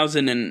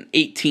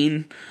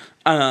 2018.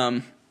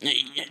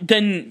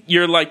 Then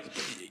you're like,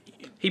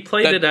 he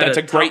played it at that's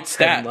a a great top 10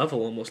 stat.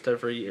 level almost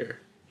every year.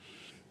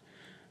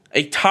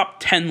 A top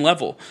 10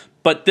 level.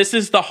 But this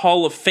is the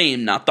Hall of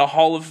Fame, not the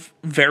Hall of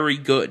Very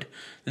Good.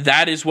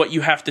 That is what you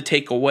have to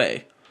take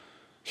away.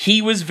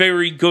 He was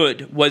very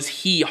good. Was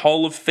he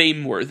Hall of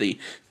Fame worthy?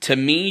 To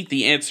me,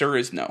 the answer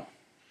is no.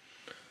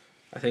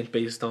 I think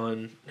based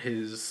on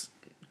his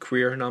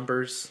career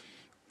numbers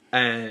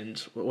and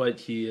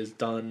what he has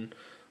done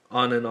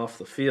on and off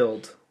the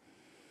field,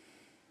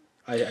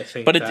 I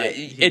think. But that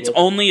it's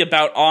only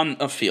about on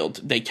a field.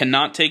 They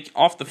cannot take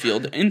off the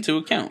field into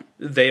account.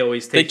 They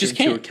always take just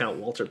into can't. account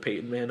Walter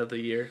Payton Man of the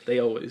Year. They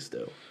always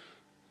do.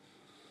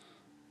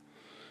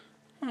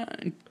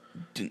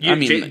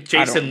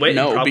 Jason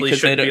Witten probably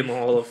shouldn't be in the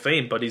Hall of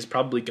Fame, but he's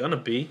probably gonna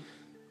be,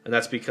 and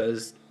that's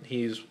because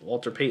he's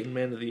Walter Payton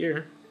Man of the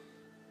Year.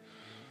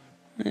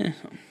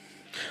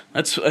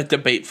 That's a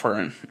debate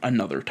for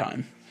another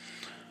time.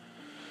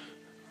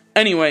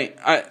 Anyway,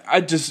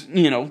 I just,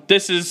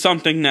 this is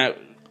something that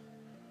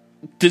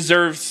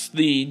deserves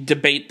the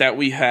debate that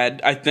we had.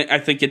 I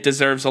think it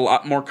deserves a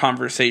lot more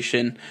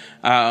conversation.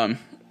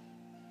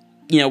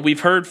 we've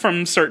heard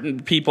from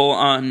certain people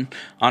on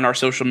our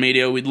social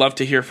media. We'd love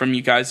to hear from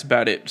you guys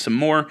about it some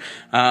more.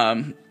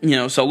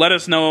 So let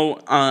us know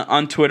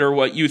on Twitter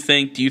what you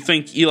think. Do you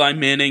think Eli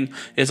Manning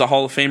is a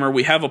Hall of Famer?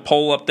 We have a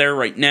poll up there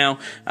right now.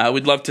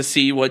 We'd love to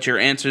see what your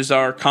answers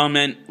are.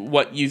 Comment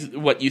what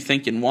you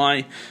think and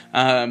why,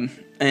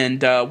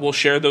 and we'll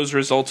share those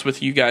results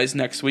with you guys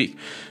next week.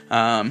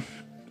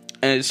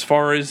 As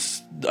far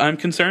as I'm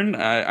concerned,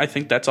 I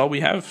think that's all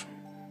we have.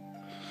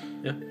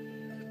 Yeah.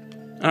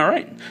 All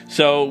right.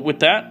 So with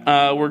that,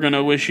 we're going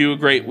to wish you a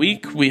great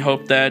week. We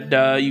hope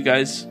that you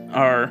guys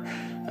are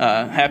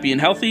happy and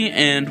healthy,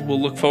 and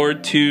we'll look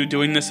forward to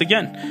doing this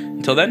again.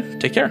 Until then,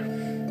 take care.